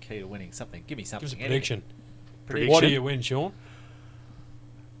what's the key to winning? Something. Give me something. Give us a prediction. Prediction. What do you win, Sean?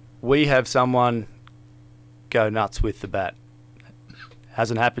 We have someone go nuts with the bat.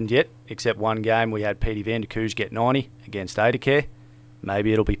 Hasn't happened yet, except one game we had Petey van der Kooj get 90 against Adacare.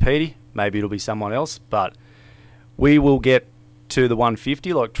 Maybe it'll be Petey, maybe it'll be someone else, but we will get to the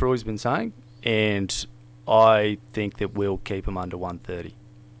 150 like Troy's been saying, and I think that we'll keep them under 130.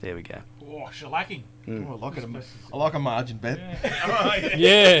 There we go. Oh, shellacking. Oh, I like a margin bet.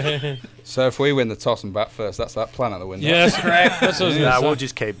 Yeah. So if we win the toss and bat first, that's that plan at the window. Yeah, that's correct. That's what I was gonna say. We'll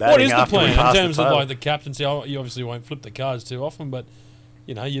just keep batting. What is the after we plan pass in terms the of tail. like the captaincy? You obviously won't flip the cards too often, but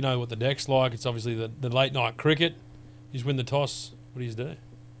you know what the deck's like. It's obviously the late night cricket. You just win the toss. What do you do?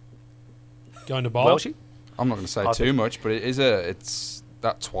 Going to bowl? Welshie? I'm not going to say too much, but it's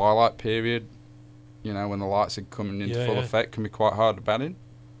that twilight period, when the lights are coming into full effect, can be quite hard to bat in.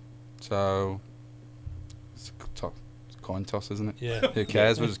 So it's a coin toss, isn't it? Yeah. Who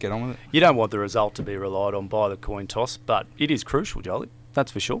cares? We'll just get on with it. You don't want the result to be relied on by the coin toss, but it is crucial, Jolly.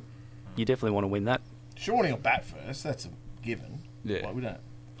 That's for sure. You definitely want to win that. Shawnee will bat first. That's a given. Yeah. Like, we don't.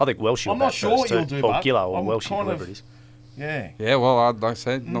 I think Welshie will I'm bat not sure first what too. you'll do, Or but Gillo or I'm Welshie, kind whoever of- it is. Yeah. Yeah, well, like I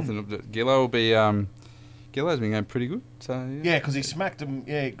said, nothing. Gillo will be. Gillo's been going pretty good. So Yeah, because he smacked him.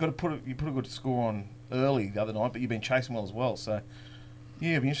 Yeah, you put a good score on early the other night, but you've been chasing well as well. So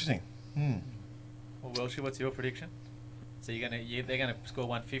yeah, it'll be interesting. Well, Welshie, what's your prediction? So they're going to score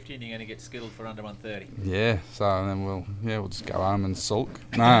 150 and you're going to get skittled for under 130. Yeah, so then we'll just go home and sulk.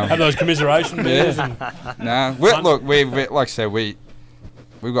 No, Have those commiseration beers. No, look, we like I said, we've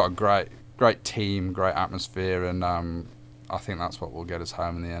got a great team, great atmosphere, and I think that's what will get us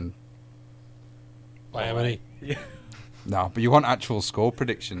home in the end. By how many? Yeah. No, but you want actual score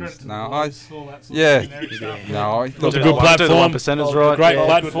predictions. Credit to the No, boys, all that sort of yeah, generic stuff. no. It's a good platform. right. Great Yeah.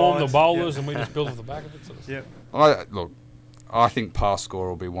 platform. Good The bowlers, lines. and we just build off the back of it. Sort of. Yeah. I think pass score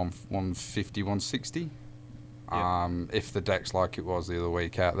will be 150, 160. If the deck's like it was the other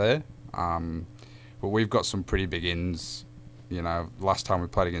week out there. But we've got some pretty big ins. You know, last time we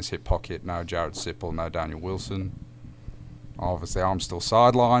played against Hip Pocket, no Jared Sipple, no Daniel Wilson. Obviously, I'm still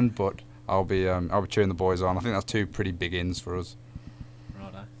sidelined, but I'll be cheering the boys on. I think that's two pretty big ins for us.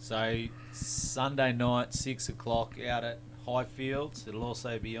 Righto. So Sunday night, 6 o'clock, out at Highfields. It'll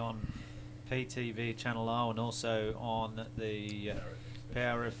also be on PTV Channel O and also on the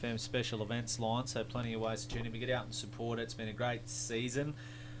Power FM special events line. So plenty of ways to tune in. We get out and support it. It's been a great season.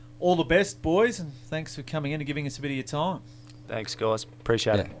 All the best, boys, and thanks for coming in and giving us a bit of your time. Thanks, guys.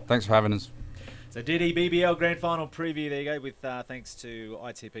 Appreciate it. Thanks for having us. So DDBBL Grand Final preview, there you go, with thanks to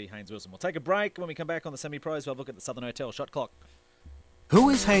ITP Haynes Wilson. We'll take a break. When we come back on the Semi-Pros, we'll have a look at the Southern Hotel shot clock. Who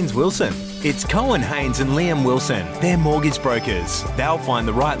is Haynes Wilson? It's Cohen Haynes and Liam Wilson. They're mortgage brokers. They'll find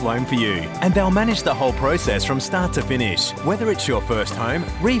the right loan for you, and they'll manage the whole process from start to finish. Whether it's your first home,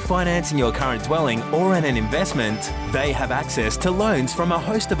 refinancing your current dwelling, or in an investment, they have access to loans from a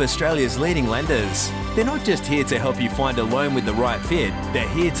host of Australia's leading lenders. They're not just here to help you find a loan with the right fit, they're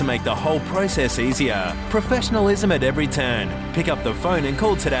here to make the whole process easier. Professionalism at every turn. Pick up the phone and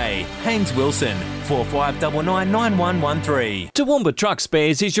call today. Haynes Wilson, 4599 9113. Toowoomba Truck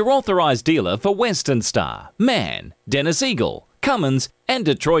Spares is your authorised dealer for Western Star, MAN, Dennis Eagle, Cummins and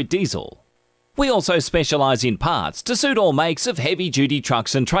Detroit Diesel. We also specialise in parts to suit all makes of heavy-duty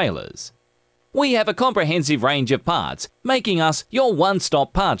trucks and trailers. We have a comprehensive range of parts, making us your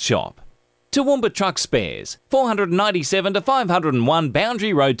one-stop parts shop. Toowoomba Truck Spares, 497 to 501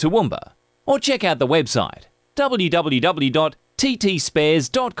 Boundary Road, Toowoomba. Or check out the website,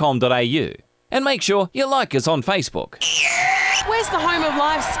 www.ttspares.com.au. And make sure you like us on Facebook. Where's the home of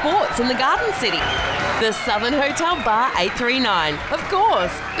live sports in the Garden City? The Southern Hotel Bar 839. Of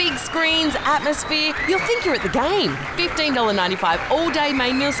course. Big screens, atmosphere. You'll think you're at the game. $15.95 all-day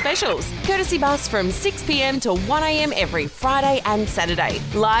main meal specials. Courtesy bus from 6 p.m. to 1 a.m. every Friday and Saturday.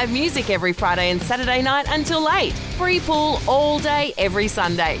 Live music every Friday and Saturday night until late. Free pool all day every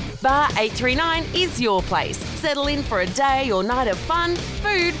Sunday. Bar 839 is your place. Settle in for a day or night of fun,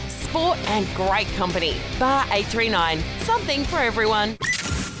 food, sport and great company. Bar 839. Something for everyone.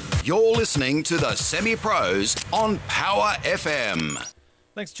 You're listening to the Semi-Pros on Power FM.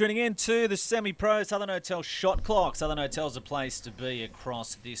 Thanks for tuning in to the Semi-Pro Southern Hotel Shot Clock. Southern Hotel's a place to be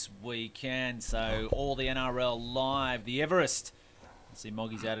across this weekend. So all the NRL live. The Everest. Let's see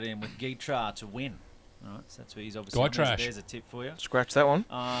Moggy's added in with Geetra to win. All right, so that's where he's obviously Guy on. trash. There's a tip for you. Scratch that one.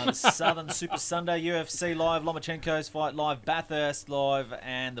 The Southern Super Sunday, UFC live, Lomachenko's fight live, Bathurst live,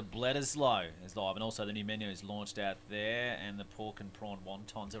 and the Bledders Low is live. And also the new menu is launched out there, and the pork and prawn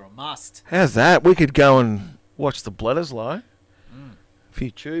wontons are a must. How's that? We could go and watch the Bledders Low. A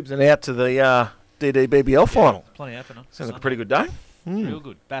few tubes and out to the DDBBL final. Plenty happening. Sounds like a pretty good day. Real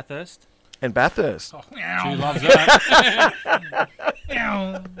good. Bathurst. And Bathurst. Oh, She loves that.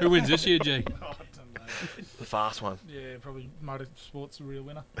 Who wins this year, G? The fast one. Yeah, probably Motorsport's the real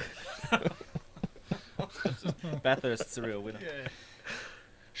winner. Bathurst's the real winner. Yeah.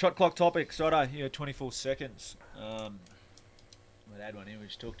 Shot clock topics, righto, 24 seconds. I'd add one in, we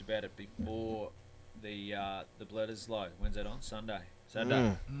just talked about it before the Bledders Low. When's that on? Sunday.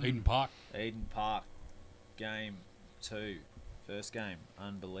 Eden Park. Eden Park. Game 2. First game.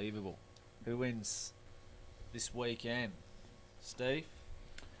 Unbelievable. Who wins this weekend? Steve?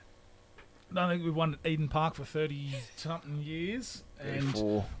 I don't think we've won at Eden Park for 30-something years. And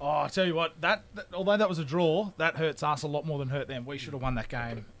 34. I tell you what, that although that was a draw, that hurts us a lot more than hurt them. We should have won that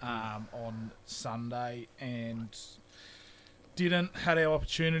game on Sunday and didn't, had our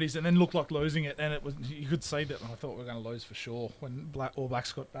opportunities, and then looked like losing it. And it was, you could see that I thought we were going to lose for sure when All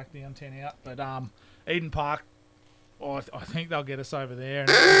Blacks got back down 10 out. But Eden Park, I think they'll get us over there.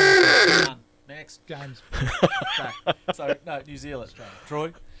 And next game's back. So, no, New Zealand.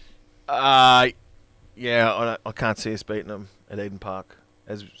 Troy? Yeah, I can't see us beating them at Eden Park.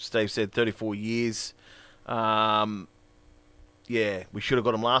 As Steve said, 34 years. Yeah, we should have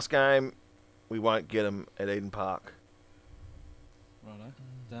got them last game. We won't get them at Eden Park. Righto.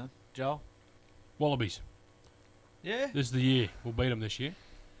 Done. Joel? Wallabies. Yeah? This is the year. We'll beat them this year.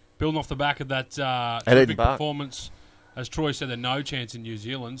 Building off the back of that Eden terrific Park. performance. As Troy said, there's no chance in New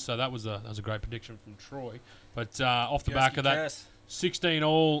Zealand, so that was a great prediction from Troy. But off the back of that,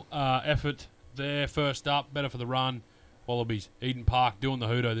 16-all effort there, first up, better for the run. Wallabies, Eden Park, doing the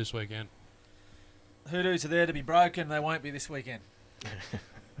hoodoo this weekend. Hoodoos are there to be broken. They won't be this weekend.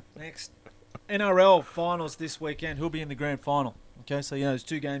 Next. NRL finals this weekend. Who'll be in the grand final? Okay, so there's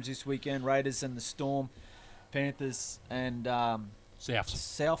 2 games this weekend: Raiders and the Storm, Panthers and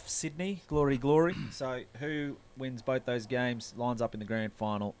South Sydney. Glory. So who wins both those games lines up in the grand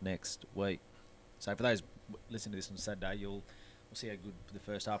final next week. So for those listening to this on Saturday, we'll see how good the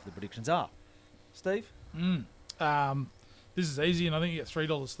first half of the predictions are. Steve? This is easy, and I think you get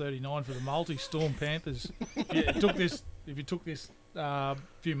 $3.39 for the multi. Storm Panthers. If you took this a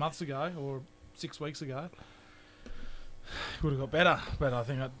few months ago or 6 weeks ago, you would have got better. But I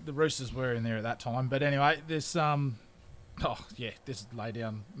think the Roosters were in there at that time. But anyway, this is lay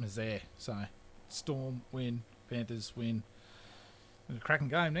down misère. So Storm win, Panthers win. And a cracking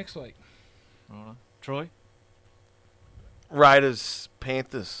game next week. Right. Troy? Raiders,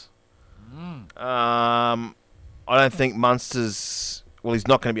 Panthers. I don't think Munster's... Well, he's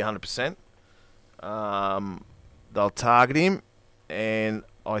not going to be 100%. They'll target him, and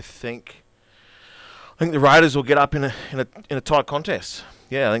I think the Raiders will get up in a tight contest.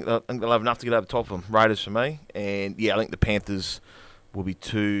 Yeah, I think they'll have enough to get over the top of them. Raiders for me, and I think the Panthers will be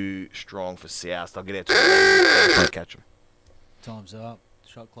too strong for South. They'll get out to try to catch them. Time's up.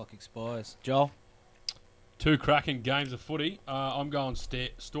 Shot clock expires. Joel? 2 cracking games of footy. I'm going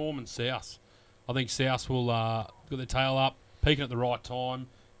Storm and South. I think South will got their tail up, peaking at the right time.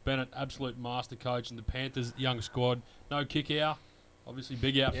 Bennett, absolute master coach, and the Panthers, young squad. No kick out. Obviously,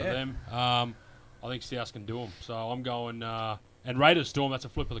 big out for them. I think South can do them. So I'm going... and Raiders, Storm, that's a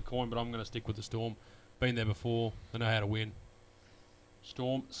flip of the coin, but I'm going to stick with the Storm. Been there before. They know how to win.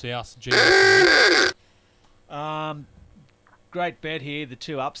 Storm, South, GS. Great bet here. The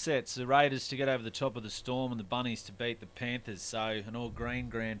 2 upsets. The Raiders to get over the top of the Storm and the Bunnies to beat the Panthers. So an all-green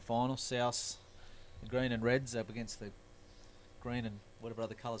grand final. South, the green and reds up against the green and whatever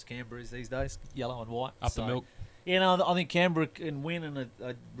other colours Canberra is these days. Yellow and white. Up the milk. I think Canberra can win, and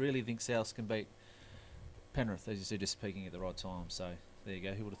I really think South can beat Penrith, as you said, just peaking at the right time. So there you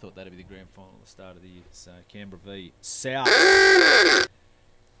go. Who would have thought that'd be the grand final at the start of the year? So Canberra v South.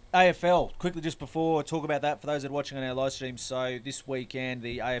 AFL, quickly just before, talk about that for those that are watching on our live stream. So this weekend,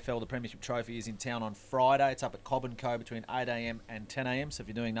 the AFL, the Premiership Trophy, is in town on Friday. It's up at Cobb & Co. between 8 a.m. and 10 a.m. So if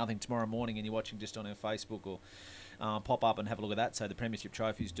you're doing nothing tomorrow morning and you're watching just on our Facebook, or pop up and have a look at that. So the Premiership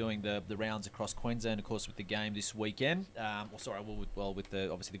Trophy is doing the rounds across Queensland, of course, with the game this weekend. With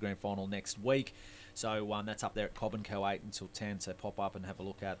the grand final next week. So that's up there at Cobb & Co. 8 until 10. So pop up and have a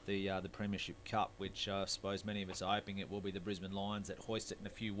look at the Premiership Cup, which I suppose many of us are hoping it will be the Brisbane Lions that hoist it in a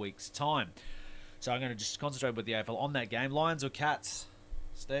few weeks' time. So I'm going to just concentrate with the AFL on that game. Lions or Cats,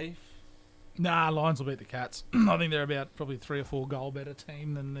 Steve? Nah, Lions will beat the Cats. I think they're about probably 3 or 4 goal better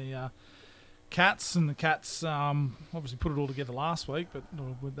team than the Cats, and the Cats obviously put it all together last week, but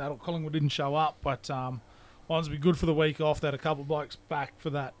with that, Collingwood didn't show up. But Lions will be good for the week off. They had a couple of blokes back for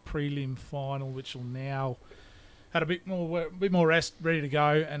that prelim final, which will now had a bit more rest, ready to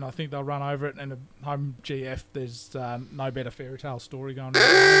go, and I think they'll run over it. And a home GF, there's no better fairy tale story going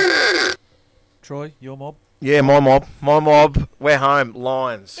on. Troy, your mob? Yeah, my mob. We're home,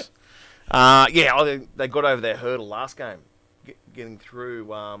 Lions. I think they got over their hurdle last game, getting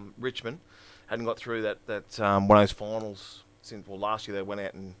through Richmond. Hadn't got through that one of those finals since last year. They went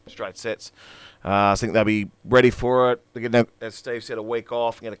out in straight sets. I think they'll be ready for it. They're getting, as Steve said, a week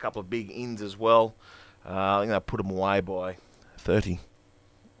off and get a couple of big ins as well. I think they'll put them away by 30.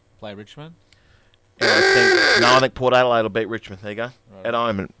 Play Richmond? And I think Port Adelaide will beat Richmond. There you go. Right. At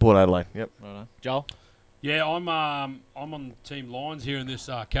home at Port Adelaide. Yep. Right. Joel? Yeah, I'm on Team Lions here in this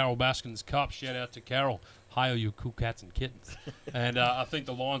Carol Baskins Cup. Shout out to Carol. Hail you cool cats and kittens. And I think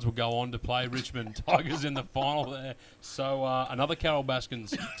the Lions will go on to play Richmond Tigers in the final there. So another Carol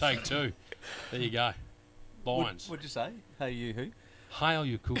Baskins take 2. There you go. Lions. What'd you say? Hey, you who? Hail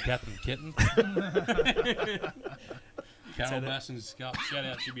you cool cat and kittens. Carol Baskins Cup. Shout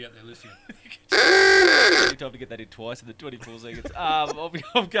out, she'll be out there listening. Time to get that in twice in the 24 seconds.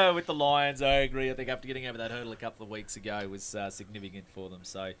 I'm going with the Lions. I agree. I think after getting over that hurdle a couple of weeks ago was significant for them.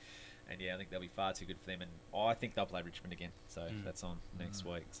 So, and I think they'll be far too good for them. And I think they'll play Richmond again. So that's on next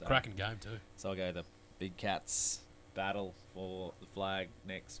week. So. Cracking game too. So I'll go the Big Cats battle for the flag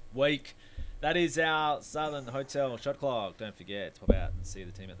next week. That is our Southern Hotel shot clock. Don't forget to pop out and see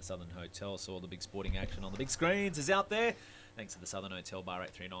the team at the Southern Hotel. So all the big sporting action on the big screens is out there. Thanks to the Southern Hotel Bar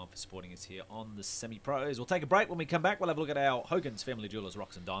 839 for supporting us here on the Semi-Pros. We'll take a break. When we come back, we'll have a look at our Hogan's Family Jewelers,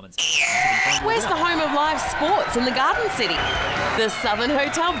 Rocks and Diamonds. Where's the home of live sports in the Garden City? The Southern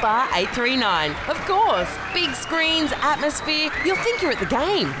Hotel Bar 839. Of course, big screens, atmosphere. You'll think you're at the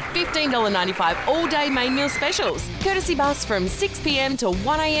game. $15.95 all-day main meal specials. Courtesy bus from 6 p.m. to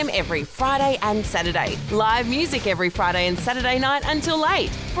 1 a.m. every Friday and Saturday. Live music every Friday and Saturday night until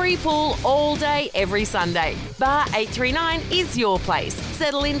late. Free pool all day every Sunday. Bar 839 is your place.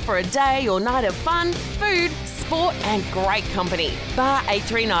 Settle in for a day or night of fun, food, sport and great company. Bar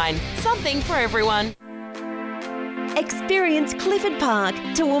 839. Something for everyone. Experience Clifford Park,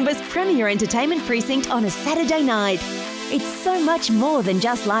 Toowoomba's premier entertainment precinct on a Saturday night. It's so much more than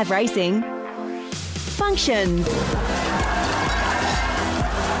just live racing. Functions.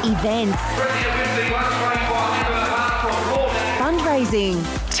 Events. Fundraising.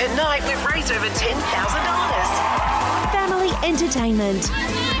 Tonight we've raised over $10,000. Family entertainment.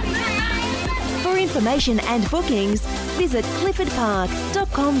 For information and bookings, visit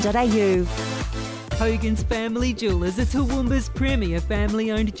cliffordpark.com.au. Hogan's Family Jewelers are Toowoomba's premier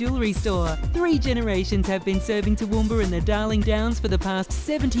family-owned jewellery store. 3 generations have been serving Toowoomba and the Darling Downs for the past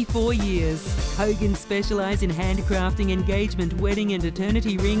 74 years. Hogan's specialise in handcrafting engagement, wedding and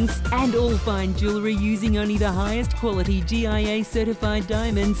eternity rings and all fine jewellery using only the highest quality GIA-certified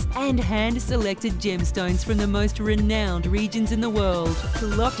diamonds and hand-selected gemstones from the most renowned regions in the world.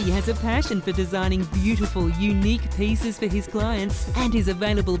 Lockie has a passion for designing beautiful, unique pieces for his clients and is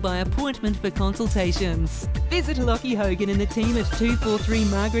available by appointment for consultation. Visit Lockie Hogan and the team at 243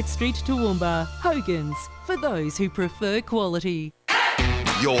 Margaret Street, Toowoomba. Hogan's, for those who prefer quality.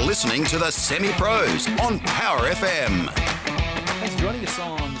 You're listening to the Semi-Pros on Power FM. Thanks for joining us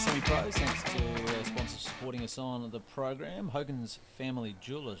on the Semi-Pros. Thanks to our sponsors supporting us on the program. Hogan's Family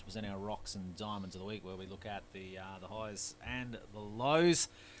Jewelers present our Rocks and Diamonds of the Week, where we look at the highs and the lows.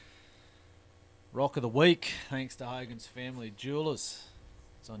 Rock of the Week, thanks to Hogan's Family Jewelers.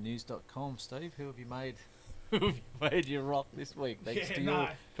 It's on news.com. Steve, who have you made your rock this week? Thanks to your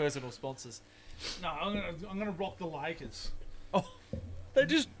personal sponsors. No, I'm gonna rock the Lakers. Oh, they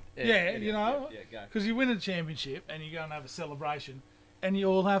just you know, because you win a championship and you go and have a celebration, and you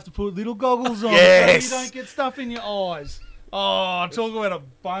all have to put little goggles on so you don't get stuff in your eyes. Oh, talk about a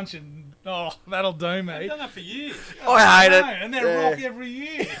bunch and that'll do me. I've done that for years. I hate it. And they rock every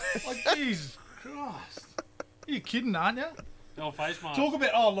year. Like Jesus Christ, you kidding, aren't you? Face mask. Talk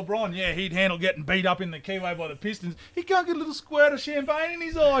about LeBron. Yeah, he'd handle getting beat up in the keyway by the Pistons. He can't get a little squirt of champagne in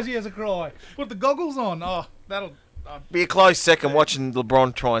his eyes. He has a cry. Put the goggles on. Oh, that'll be a close second watching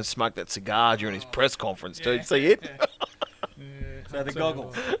LeBron try and smoke that cigar during his press conference. Dude, see it? So the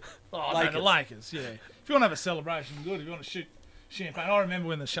goggles. The Lakers. Yeah. If you want to have a celebration, good. If you want to shoot champagne, I remember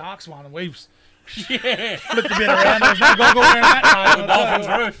when the Sharks won and we flipped a bit around. There was no goggle wearing that night. Dolphins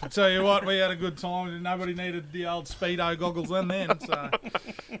roof. I tell you what, we had a good time and nobody needed the old Speedo goggles then. So,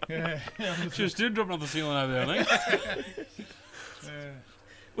 yeah. Just did drop on the ceiling over there, I think.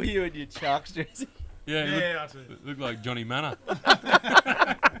 Were you in your Sharks jersey? Yeah, it looked like Johnny Manor.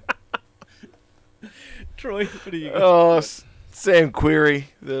 Troy, what do you got? Oh, Sam Querrey,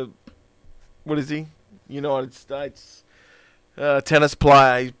 what is he? United States tennis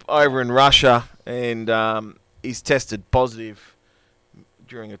player. He's over in Russia and he's tested positive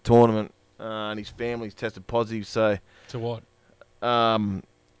during a tournament and his family's tested positive. So to what? That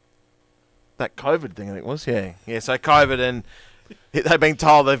COVID thing, I think it was. Yeah. So COVID, and they've been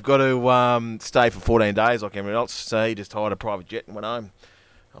told they've got to stay for 14 days like everyone else. So he just hired a private jet and went home.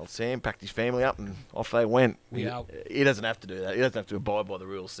 Old Sam packed his family up and off they went. He doesn't have to do that. He doesn't have to abide by the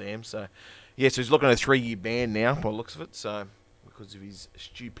rules, Sam. So, so he's looking at a 3-year ban now by the looks of it. So, because of his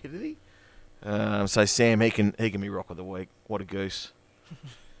stupidity. So Sam, he can be rock of the week. What a goose.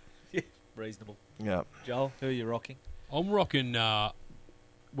 Yeah, reasonable. Yeah. Joel, who are you rocking? I'm rocking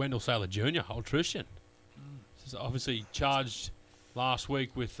Wendell Sailor Jr., Old Christian. He's obviously charged last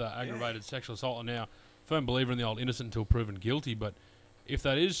week with aggravated sexual assault, and now firm believer in the old innocent until proven guilty. But if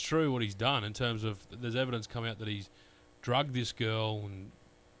that is true, what he's done in terms of there's evidence come out that he's drugged this girl and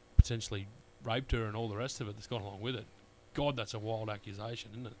potentially raped her and all the rest of it that's gone along with it. God, that's a wild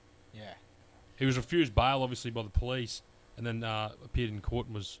accusation, isn't it? Yeah. He was refused bail, obviously, by the police, and then appeared in court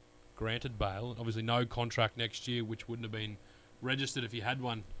and was granted bail. Obviously, no contract next year, which wouldn't have been registered if he had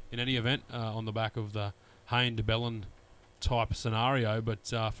one in any event on the back of the Hayne de Bellin type scenario. But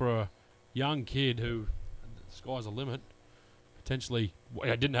for a young kid who, the sky's the limit, potentially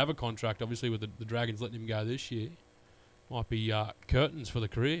didn't have a contract, obviously, with the Dragons letting him go this year, might be curtains for the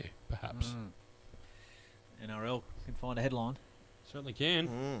career, perhaps. NRL can find a headline. Certainly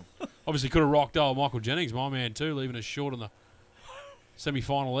can. Obviously could have rocked old Michael Jennings, my man too, leaving us short on the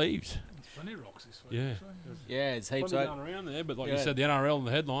semi-final eves. There's plenty of rocks this week. Yeah. actually. Yeah, it's heaps Plenty of going around there, but like Yeah. you said, the NRL and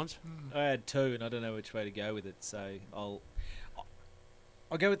the headlines. I had two, and I don't know which way to go with it. So I'll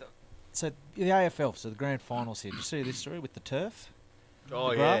go with. So the AFL, so the grand finals here. Did you see this story with the turf?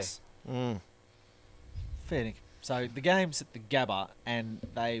 Oh, the yeah. grass? Fair dinkum. So the game's at the Gabba, and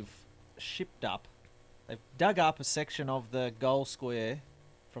they've dug up a section of the goal square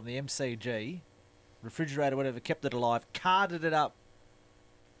from the MCG, refrigerator, whatever, kept it alive, carted it up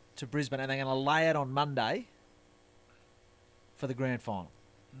to Brisbane, and they're going to lay it on Monday for the grand final.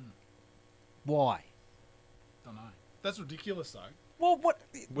 Why? Don't know. That's ridiculous, though. Well, what?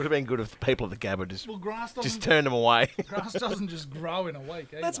 Would have been good if the people of the Gabba just, Well, grass just doesn't- turned them away. Grass doesn't just grow in a week.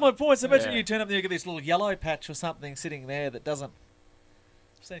 Either. That's my point. So imagine Yeah. you turn up there, you get this little yellow patch or something sitting there that doesn't.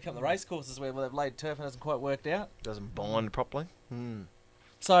 I've seen a couple of race courses where they've laid turf and it hasn't quite worked out. Doesn't bind properly.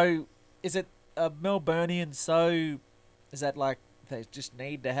 So is it a Melburnian? So is that like they just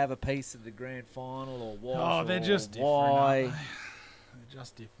need to have a piece of the grand final, or what? Oh, they're just different. why? Aren't they? They're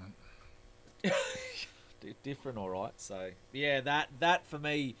just different. Different, all right. So yeah, that for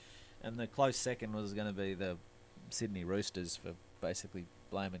me, and the close second was going to be the Sydney Roosters for basically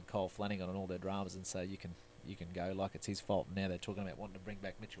blaming Cole Flanagan on all their dramas and say you can go like it's his fault. And now they're talking about wanting to bring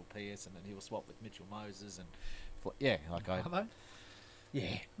back Mitchell Pearce and then he will swap with Mitchell Moses and yeah, like I. Are they?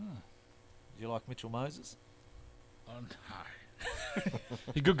 Yeah. Do you like Mitchell Moses? Oh no.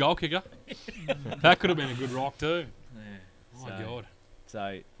 He's a good goal kicker. That could have been a good rock too. Yeah. My God.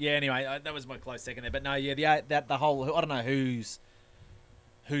 So yeah. Anyway, that was my close second there. But no, yeah, the whole I don't know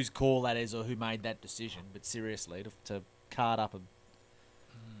whose call that is or who made that decision. But seriously, to cart up a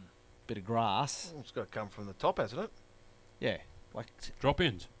bit of grass. It's got to come from the top, hasn't it? Yeah, like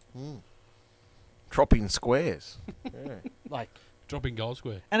Drop-ins. Dropping squares. Yeah. like Dropping goal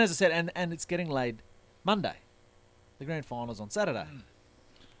square. And as I said, and it's getting laid Monday. The grand final's on Saturday.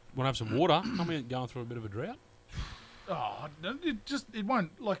 Want to have some water? I mean, going through a bit of a drought. Oh, it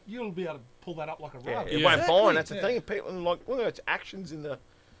won't, like, you'll be able to pull that up like a Yeah, rug. it won't bind. That's the thing. People like look at its actions in the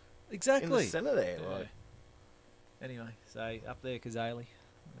Exactly. in the centre there. Yeah. Like. Anyway, so up there, Kazali.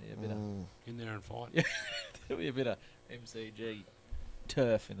 Yeah, a bit In there and fight. Yeah, there'll be a bit of MCG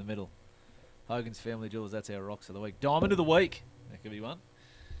turf in the middle. Hogan's Family Jewels, that's our rocks of the week. Diamond of the week. That could be one.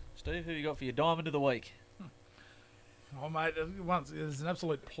 Steve, who you got for your diamond of the week? Oh, mate, there's an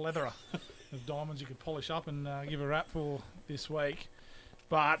absolute plethora of diamonds you could polish up and give a rap for this week.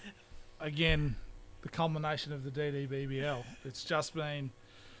 But, again, the culmination of the DDBBL. It's just been,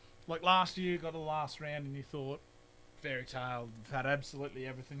 like last year, got to the last round and you thought, fairy tale, they've had absolutely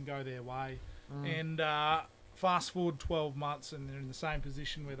everything go their way. And fast forward 12 months and they're in the same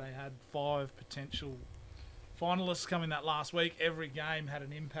position where they had 5 potential finalists coming that last week. Every game had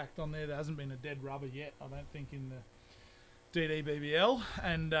an impact on there. There hasn't been a dead rubber yet, I don't think, in the DDBBL.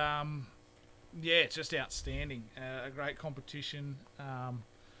 And, yeah, it's just outstanding. A great competition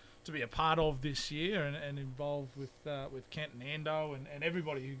to be a part of this year and involved with Kent and Ando and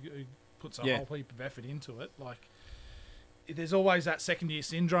everybody who puts a whole heap of effort into it. Like, there's always that second-year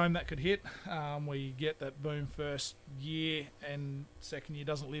syndrome that could hit, where you get that boom first year and second year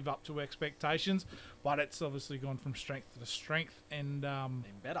doesn't live up to expectations, but it's obviously gone from strength to strength and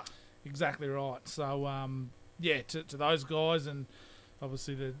better. Exactly right. So yeah, to those guys, and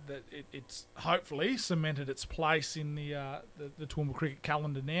obviously it's hopefully cemented its place in the Toowoomba cricket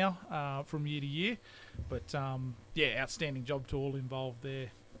calendar now from year to year. But yeah, outstanding job to all involved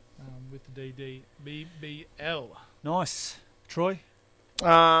there with the DDBBL. Nice. Troy?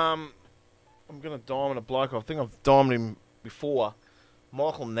 I'm going to diamond a bloke. I think I've diamonded him before.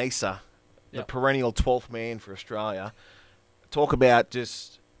 Michael Neser, the perennial 12th man for Australia. Talk about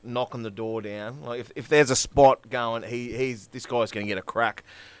just knocking the door down. Like if there's a spot going, this guy's going to get a crack.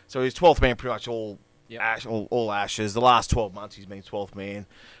 So he's 12th man pretty much all Ashes. The last 12 months he's been 12th man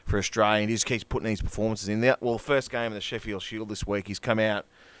for Australia, and he just keeps putting these performances in there. Well, first game of the Sheffield Shield this week, he's come out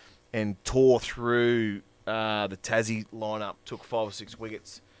and tore through the Tassie lineup, took 5 or 6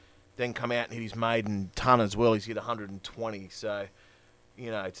 wickets, then come out and hit his maiden ton as well. He's hit 120. So,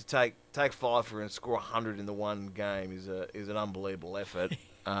 you know, to take 5 for and score 100 in the one game is an unbelievable effort.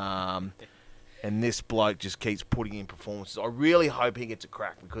 And this bloke just keeps putting in performances. I really hope he gets a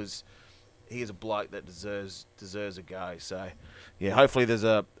crack because he is a bloke that deserves a go. So, yeah, hopefully there's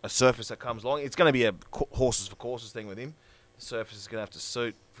a surface that comes along. It's going to be a horses for courses thing with him. The surface is going to have to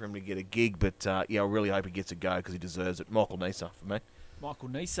suit for him to get a gig, but yeah, I really hope he gets a go because he deserves it. Michael Neser for me. Michael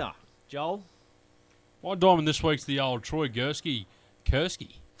Neser. Joel? My diamond this week's the old Troy Gursky.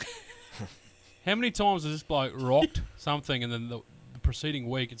 How many times has this bloke rocked something and then the preceding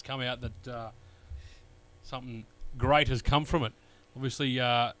week it's come out that something great has come from it? obviously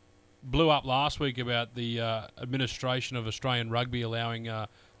blew up last week about the administration of Australian rugby allowing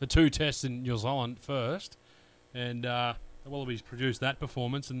the 2 tests in New Zealand first. And the Wallabies produced that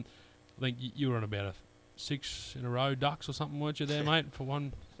performance. And I think you were on about 6 in a row ducks or something, weren't you there, mate?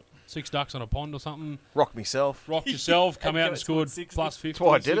 For 6 ducks on a pond or something. Rocked myself. Rocked yourself, come out and scored plus 50, That's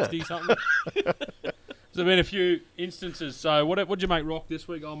why I did 60 it. something. There's been a few instances. So what'd you make Rock this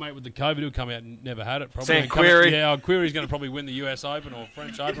week? Old mate with the COVID who come out and never had it. Probably. Sam Query. Yeah, Query's going to probably win the US Open or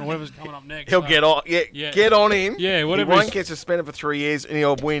French Open or whatever's coming up next. He'll get on. Yeah, get on him. Yeah, whatever. He won't get suspended for 3 years, and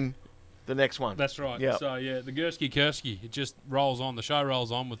he'll win the next one. That's right. Yep. So yeah, the Gursky, it just rolls on. The show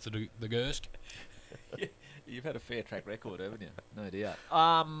rolls on with the Gursk. You've had a fair track record, haven't you? No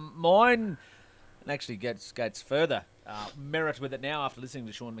doubt. Mine actually gets further merit with it now after listening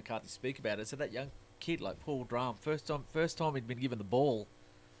to Sean McCarthy speak about it. So that young kid like Paul Drum, first time he'd been given the ball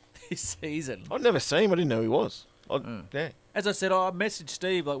this season. I'd never seen him. I didn't know he was. Yeah. As I said, I messaged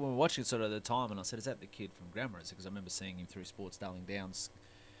Steve like when we were watching it sort of at the time, and I said, "Is that the kid from Grammar?" Because I remember seeing him through Sports Darling Downs,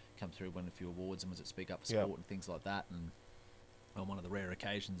 come through, won a few awards, and was at Speak Up for Sport and things like that. And on one of the rare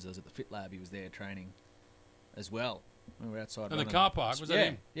occasions, I was at the Fit Lab. He was there training as well. We were outside. In the car park, was that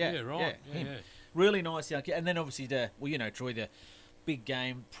him? Yeah, right. Yeah, him. Really nice young kid. And then obviously Troy, the big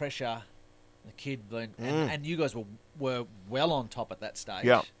game pressure, the kid, and you guys were well on top at that stage.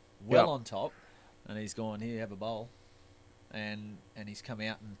 Yeah, on top, and he's gone here, have a bowl, and he's come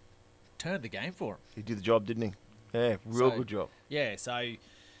out and turned the game for him. He did the job, didn't he? Yeah, real good job. Yeah, so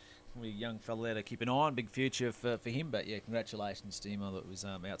we young fella there to keep an eye on, big future for him. But yeah, congratulations to him. That was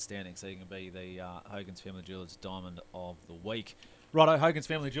outstanding. So you can be the Hogan's Family Jewelers Diamond of the Week. Righto, Hogan's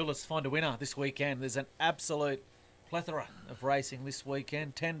Family Jewelers find a winner this weekend. There's an absolute plethora of racing this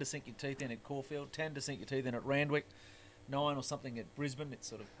weekend. 10 to sink your teeth in at Caulfield, 10 to sink your teeth in at Randwick, 9 or something at Brisbane. It's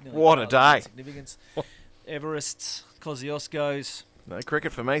sort of nearly what a day! Significance. Everest, Kosciuszko's. No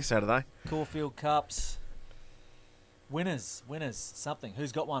cricket for me Saturday. Caulfield Cups. Winners, something.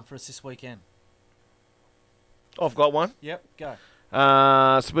 Who's got one for us this weekend? I've got one. Yep, go.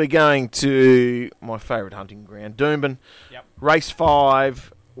 So we're going to my favourite hunting ground, Doomben. Yep. Race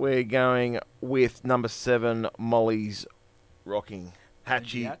 5, we're going with number 7, Molly's Rocking.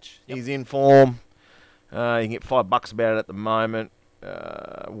 Hatchie. Hatch. Yep. He's in form. You can get $5 about it at the moment.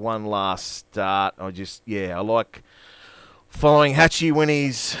 One last start. I like following Hatchie when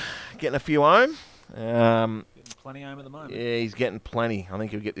he's getting a few home. Plenty home at the moment. Yeah, he's getting plenty. I think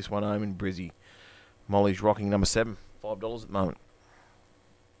he'll get this one home in Brizzy. Molly's Rocking, number 7. $5 at the moment.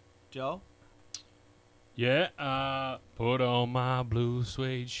 Joel? Yeah, put on my blue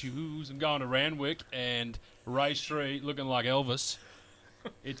suede shoes and going to Randwick and race 3 looking like Elvis.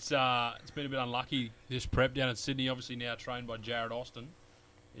 It's been a bit unlucky this prep down in Sydney, obviously now trained by Jared Austin.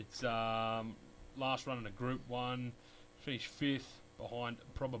 It's last run in a Group 1, finished 5th behind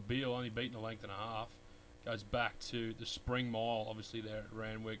Probabeel, only beaten a length and a half. Goes back to the Spring Mile, obviously there at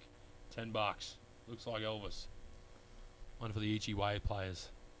Randwick, $10. Looks like Elvis. One for the Ichi Way players.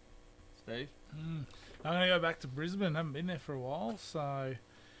 Steve? I'm going to go back to Brisbane. Haven't been there for a while, so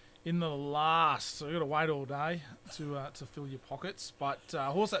in the last, so you've got to wait all day to fill your pockets. But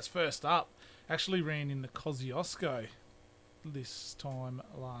horse that's first up actually ran in the Kosciuszko this time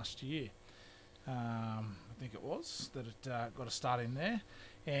last year. I think it was that it got a start in there,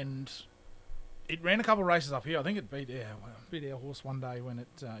 and it ran a couple of races up here. I think it beat our horse one day when it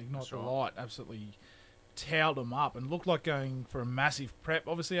Ignite the Light absolutely towed them up and looked like going for a massive prep.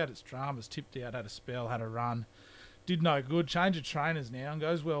 Obviously had its dramas, tipped out, had a spell, had a run. Did no good. Change of trainers now and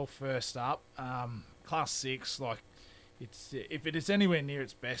goes well first up. Class 6, like it's if it is anywhere near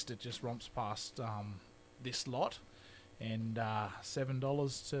its best, it just romps past this lot. And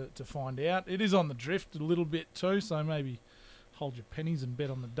 $7 to find out. It is on the drift a little bit too, so maybe hold your pennies and bet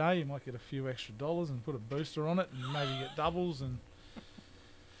on the day. You might get a few extra dollars and put a booster on it and maybe get doubles and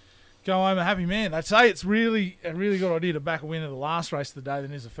go home a happy man. I'd say it's really a really good idea to back a winner the last race of the day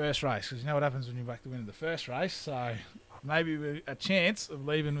than is the first race, because you know what happens when you back the winner the first race. So maybe we're a chance of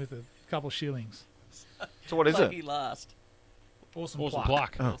leaving with a couple of shillings. So what is Lucky it? last. Awesome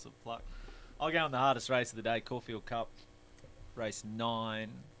Pluck. Awesome pluck. I'll go on the hardest race of the day, Caulfield Cup, race 9.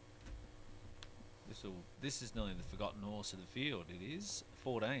 This is nearly the forgotten horse of the field. It is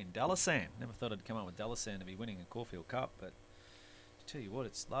 14, Dallasan. Never thought I'd come up with Dallasan to be winning a Caulfield Cup, but I tell you what,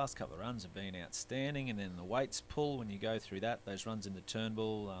 its last couple of runs have been outstanding, and then the weights pull when you go through that. Those runs in the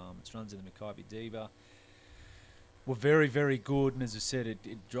Turnbull, its runs in the Mackay Diva were very, very good, and as I said,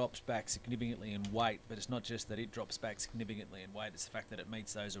 it drops back significantly in weight, but it's not just that it drops back significantly in weight, it's the fact that it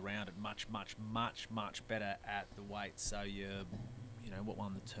meets those around it much, much, much, much better at the weight. So what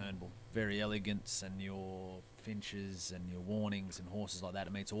won the Turnbull? Very Elegance and your finches and your warnings and horses like that.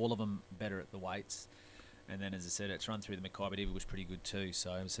 It meets all of them better at the weights. And then, as I said, it's run through the Mackay, but Eva was pretty good too.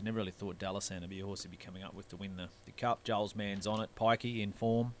 So I never really thought Dallasan would be a horse he'd be coming up with to win the Cup. Joel's man's on it. Pikey in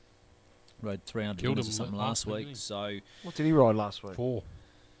form. Rode 300 Killed winners or him something last last week, week. didn't he? So What did he ride last week? 4.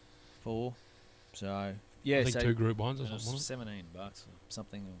 So yeah, I think so 2 Group 1s or it was something, wasn't $17 or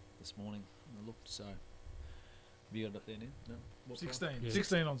something this morning. I looked. So have you got it up there now? No. What 16. price? Yeah.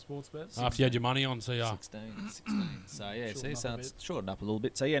 16 on sports bets. After you had your money on, so 16. So yeah, Shorten so up a it's bit. shortened up a little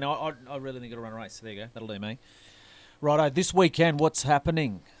bit. So yeah, no, I really think it'll run a race. So there you go. That'll do me. Righto, this weekend, what's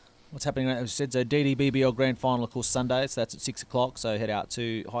happening? As I said, so DDBBL Grand Final, of course, Sunday. So that's at 6 o'clock. So head out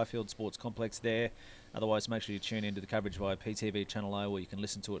to Highfield Sports Complex there. Otherwise, make sure you tune into the coverage via PTV Channel O, or you can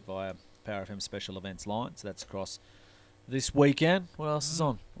listen to it via Power FM Special Events line. So that's across this weekend. What else is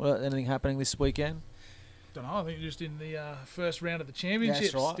on? Well, anything happening this weekend? Don't know. I think just in the first round of the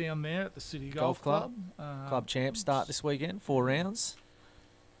championships right. down there at the City Golf Club. Club champs start this weekend, 4 rounds.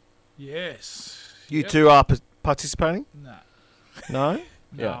 Yes. You two are participating? No. No? No,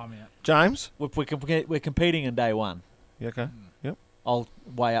 Yeah. I'm out. James? We're competing in day one. You okay? Yep. I'll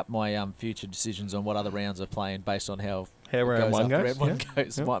weigh up my future decisions on what other rounds are playing based on how round one after goes, round one yeah.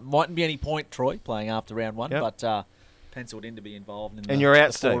 goes. Yep. Mightn't be any point, Troy, playing after round one, Yep. but penciled in to be involved in And the, you're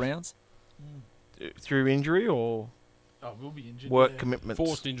out, the 4 Steve? rounds. Through injury or Oh, we'll be injured. work yeah. commitments?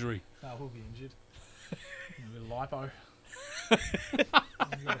 Forced injury. No, we'll be injured. A bit of lipo.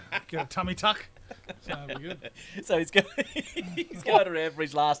 Get a tummy tuck. So that'll be good. So he's going around for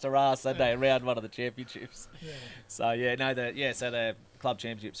his last hurrah Sunday, round 1 of the championships. Yeah. So so the club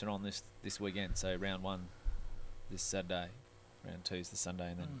championships are on this weekend. So round 1 this Saturday, round 2 is the Sunday,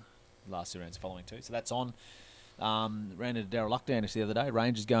 and then the last 2 rounds following 2. So that's on. Ran into Darryl Luckdanish the other day.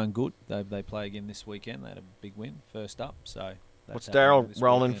 Rangers going good. They play again this weekend. They had a big win first up. So What's that's happening Daryl this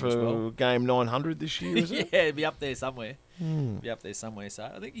rolling weekend as for well. game 900 this year, is it? Yeah, he'll be up there somewhere. Hmm. Be up there somewhere. So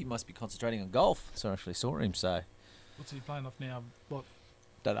I think he must be concentrating on golf. So I actually saw him. So What's he playing off now? What?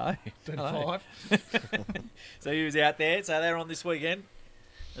 don't know. 35? So he was out there. So they're on this weekend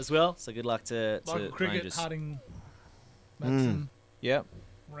as well. So good luck to Local cricket, Rangers. Harding, Matson. Yep.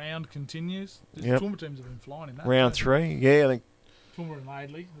 Round continues. The Yep. Toowoomba teams have been flying in that. Round 3, yeah, I think. Toowoomba and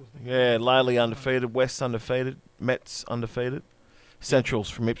Laidley. Yeah, Laley undefeated, West undefeated, Mets undefeated, Centrals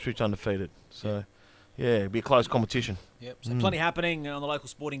from Ipswich undefeated. So, yeah, it'll be a close competition. Yep. So plenty happening on the local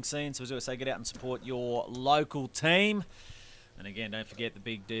sporting scene. So as I always say, get out and support your local team. And again, don't forget the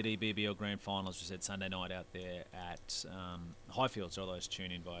big DDBBL Grand Finals, we said Sunday night out there at Highfield. So otherwise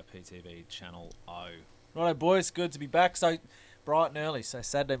tune in via PTV Channel O. Righto, boys, good to be back. So bright and early, so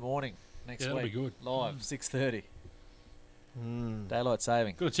Saturday morning next Yeah, that'll week. be good. Live, 6:30. Mm. Daylight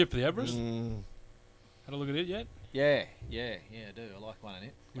saving. Got a tip for the Everest? Mm. Had a look at it yet? Yeah, I do. I like one in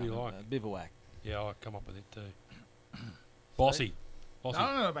it. What do you like? Bivouac. Yeah, I'll come up with it too. Bossy.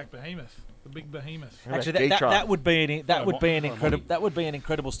 No, back Behemoth. The big Behemoth. Actually, that would be an money. incredible. That would be an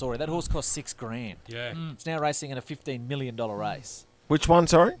incredible story. That horse cost $6,000. Yeah. It's now racing in a $15 million race. Which one,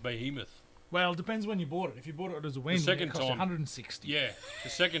 sorry? Behemoth. Well, it depends when you bought it. If you bought it as a win, The second it cost time. 160. Yeah. The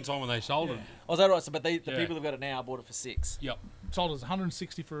second time when they sold it. Oh, is that right? So, but the Yeah. people who've got it now bought it for $6,000. Yep. Sold as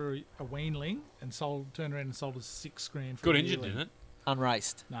 160 for a weanling, and turned around and sold as $6,000 for Good a engine, yearling. didn't it?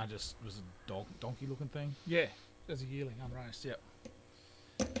 Unraced. No, just was a donkey looking thing. Yeah, as a yearling, unraced. Yep.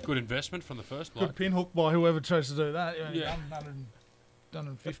 Good investment from the first Good bloke. pinhook by whoever chose to do that. You Yeah.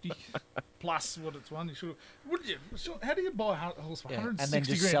 150 plus what it's won. You should. Would you? How do you buy a horse for Yeah, 160 and then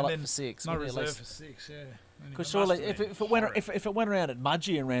just grand sell it and for $6,000? No wouldn't you, at reserve least? for $6,000. Yeah. Because surely, if it went around at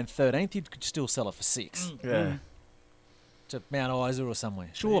Mudgee and ran 13th, you could still sell it for $6,000. Yeah. To Mount Isa or somewhere.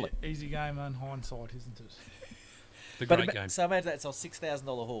 Surely. Yeah, easy game in hindsight, isn't it? The But great game. So imagine that's a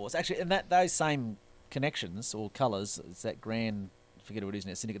 $6,000 horse. Actually, and those same connections or colours, it's that Grand, I forget what it is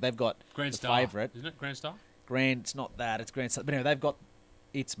now, Syndicate. They've got Grand the Star. favourite. Isn't it? Grand Star? It's not that. It's Grand Star. But anyway, they've got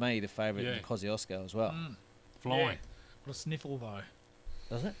It's Me, the favourite, Yeah. and Kosciuszko as well. Flying. Yeah. Got a sniffle though.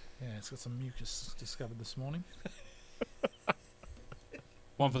 Does it? Yeah, it's got some mucus discovered this morning.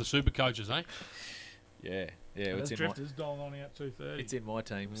 One for the super coaches, eh? Yeah. Yeah, There's it's in my, drifters dialing on out 2:30. it's in my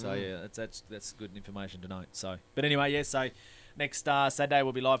team. So yeah, that's good information to note. So, but anyway, yeah. So next Saturday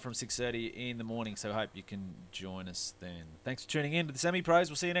we'll be live from 6:30 in the morning. So hope you can join us then. Thanks for tuning in to the Semi Pros.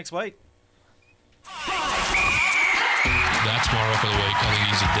 We'll see you next week. That's my rock of the week. I think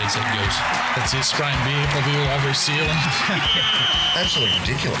he's a dead set goose. That's it, spraying beer, probably all over his ceiling. Absolutely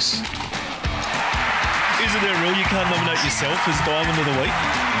ridiculous. Isn't there a rule you can't nominate yourself as Diamond of the Week?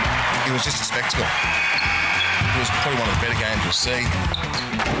 It was just a spectacle. It was probably one of the better games you'll see.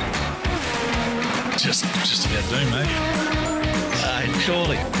 Just about do, mate.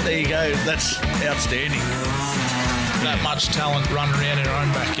 Surely. There you go. That's outstanding. That much talent running around in our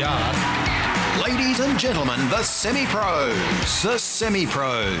own backyard. Ladies and gentlemen, the semi-pros. The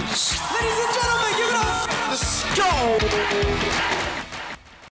semi-pros. Ladies and gentlemen,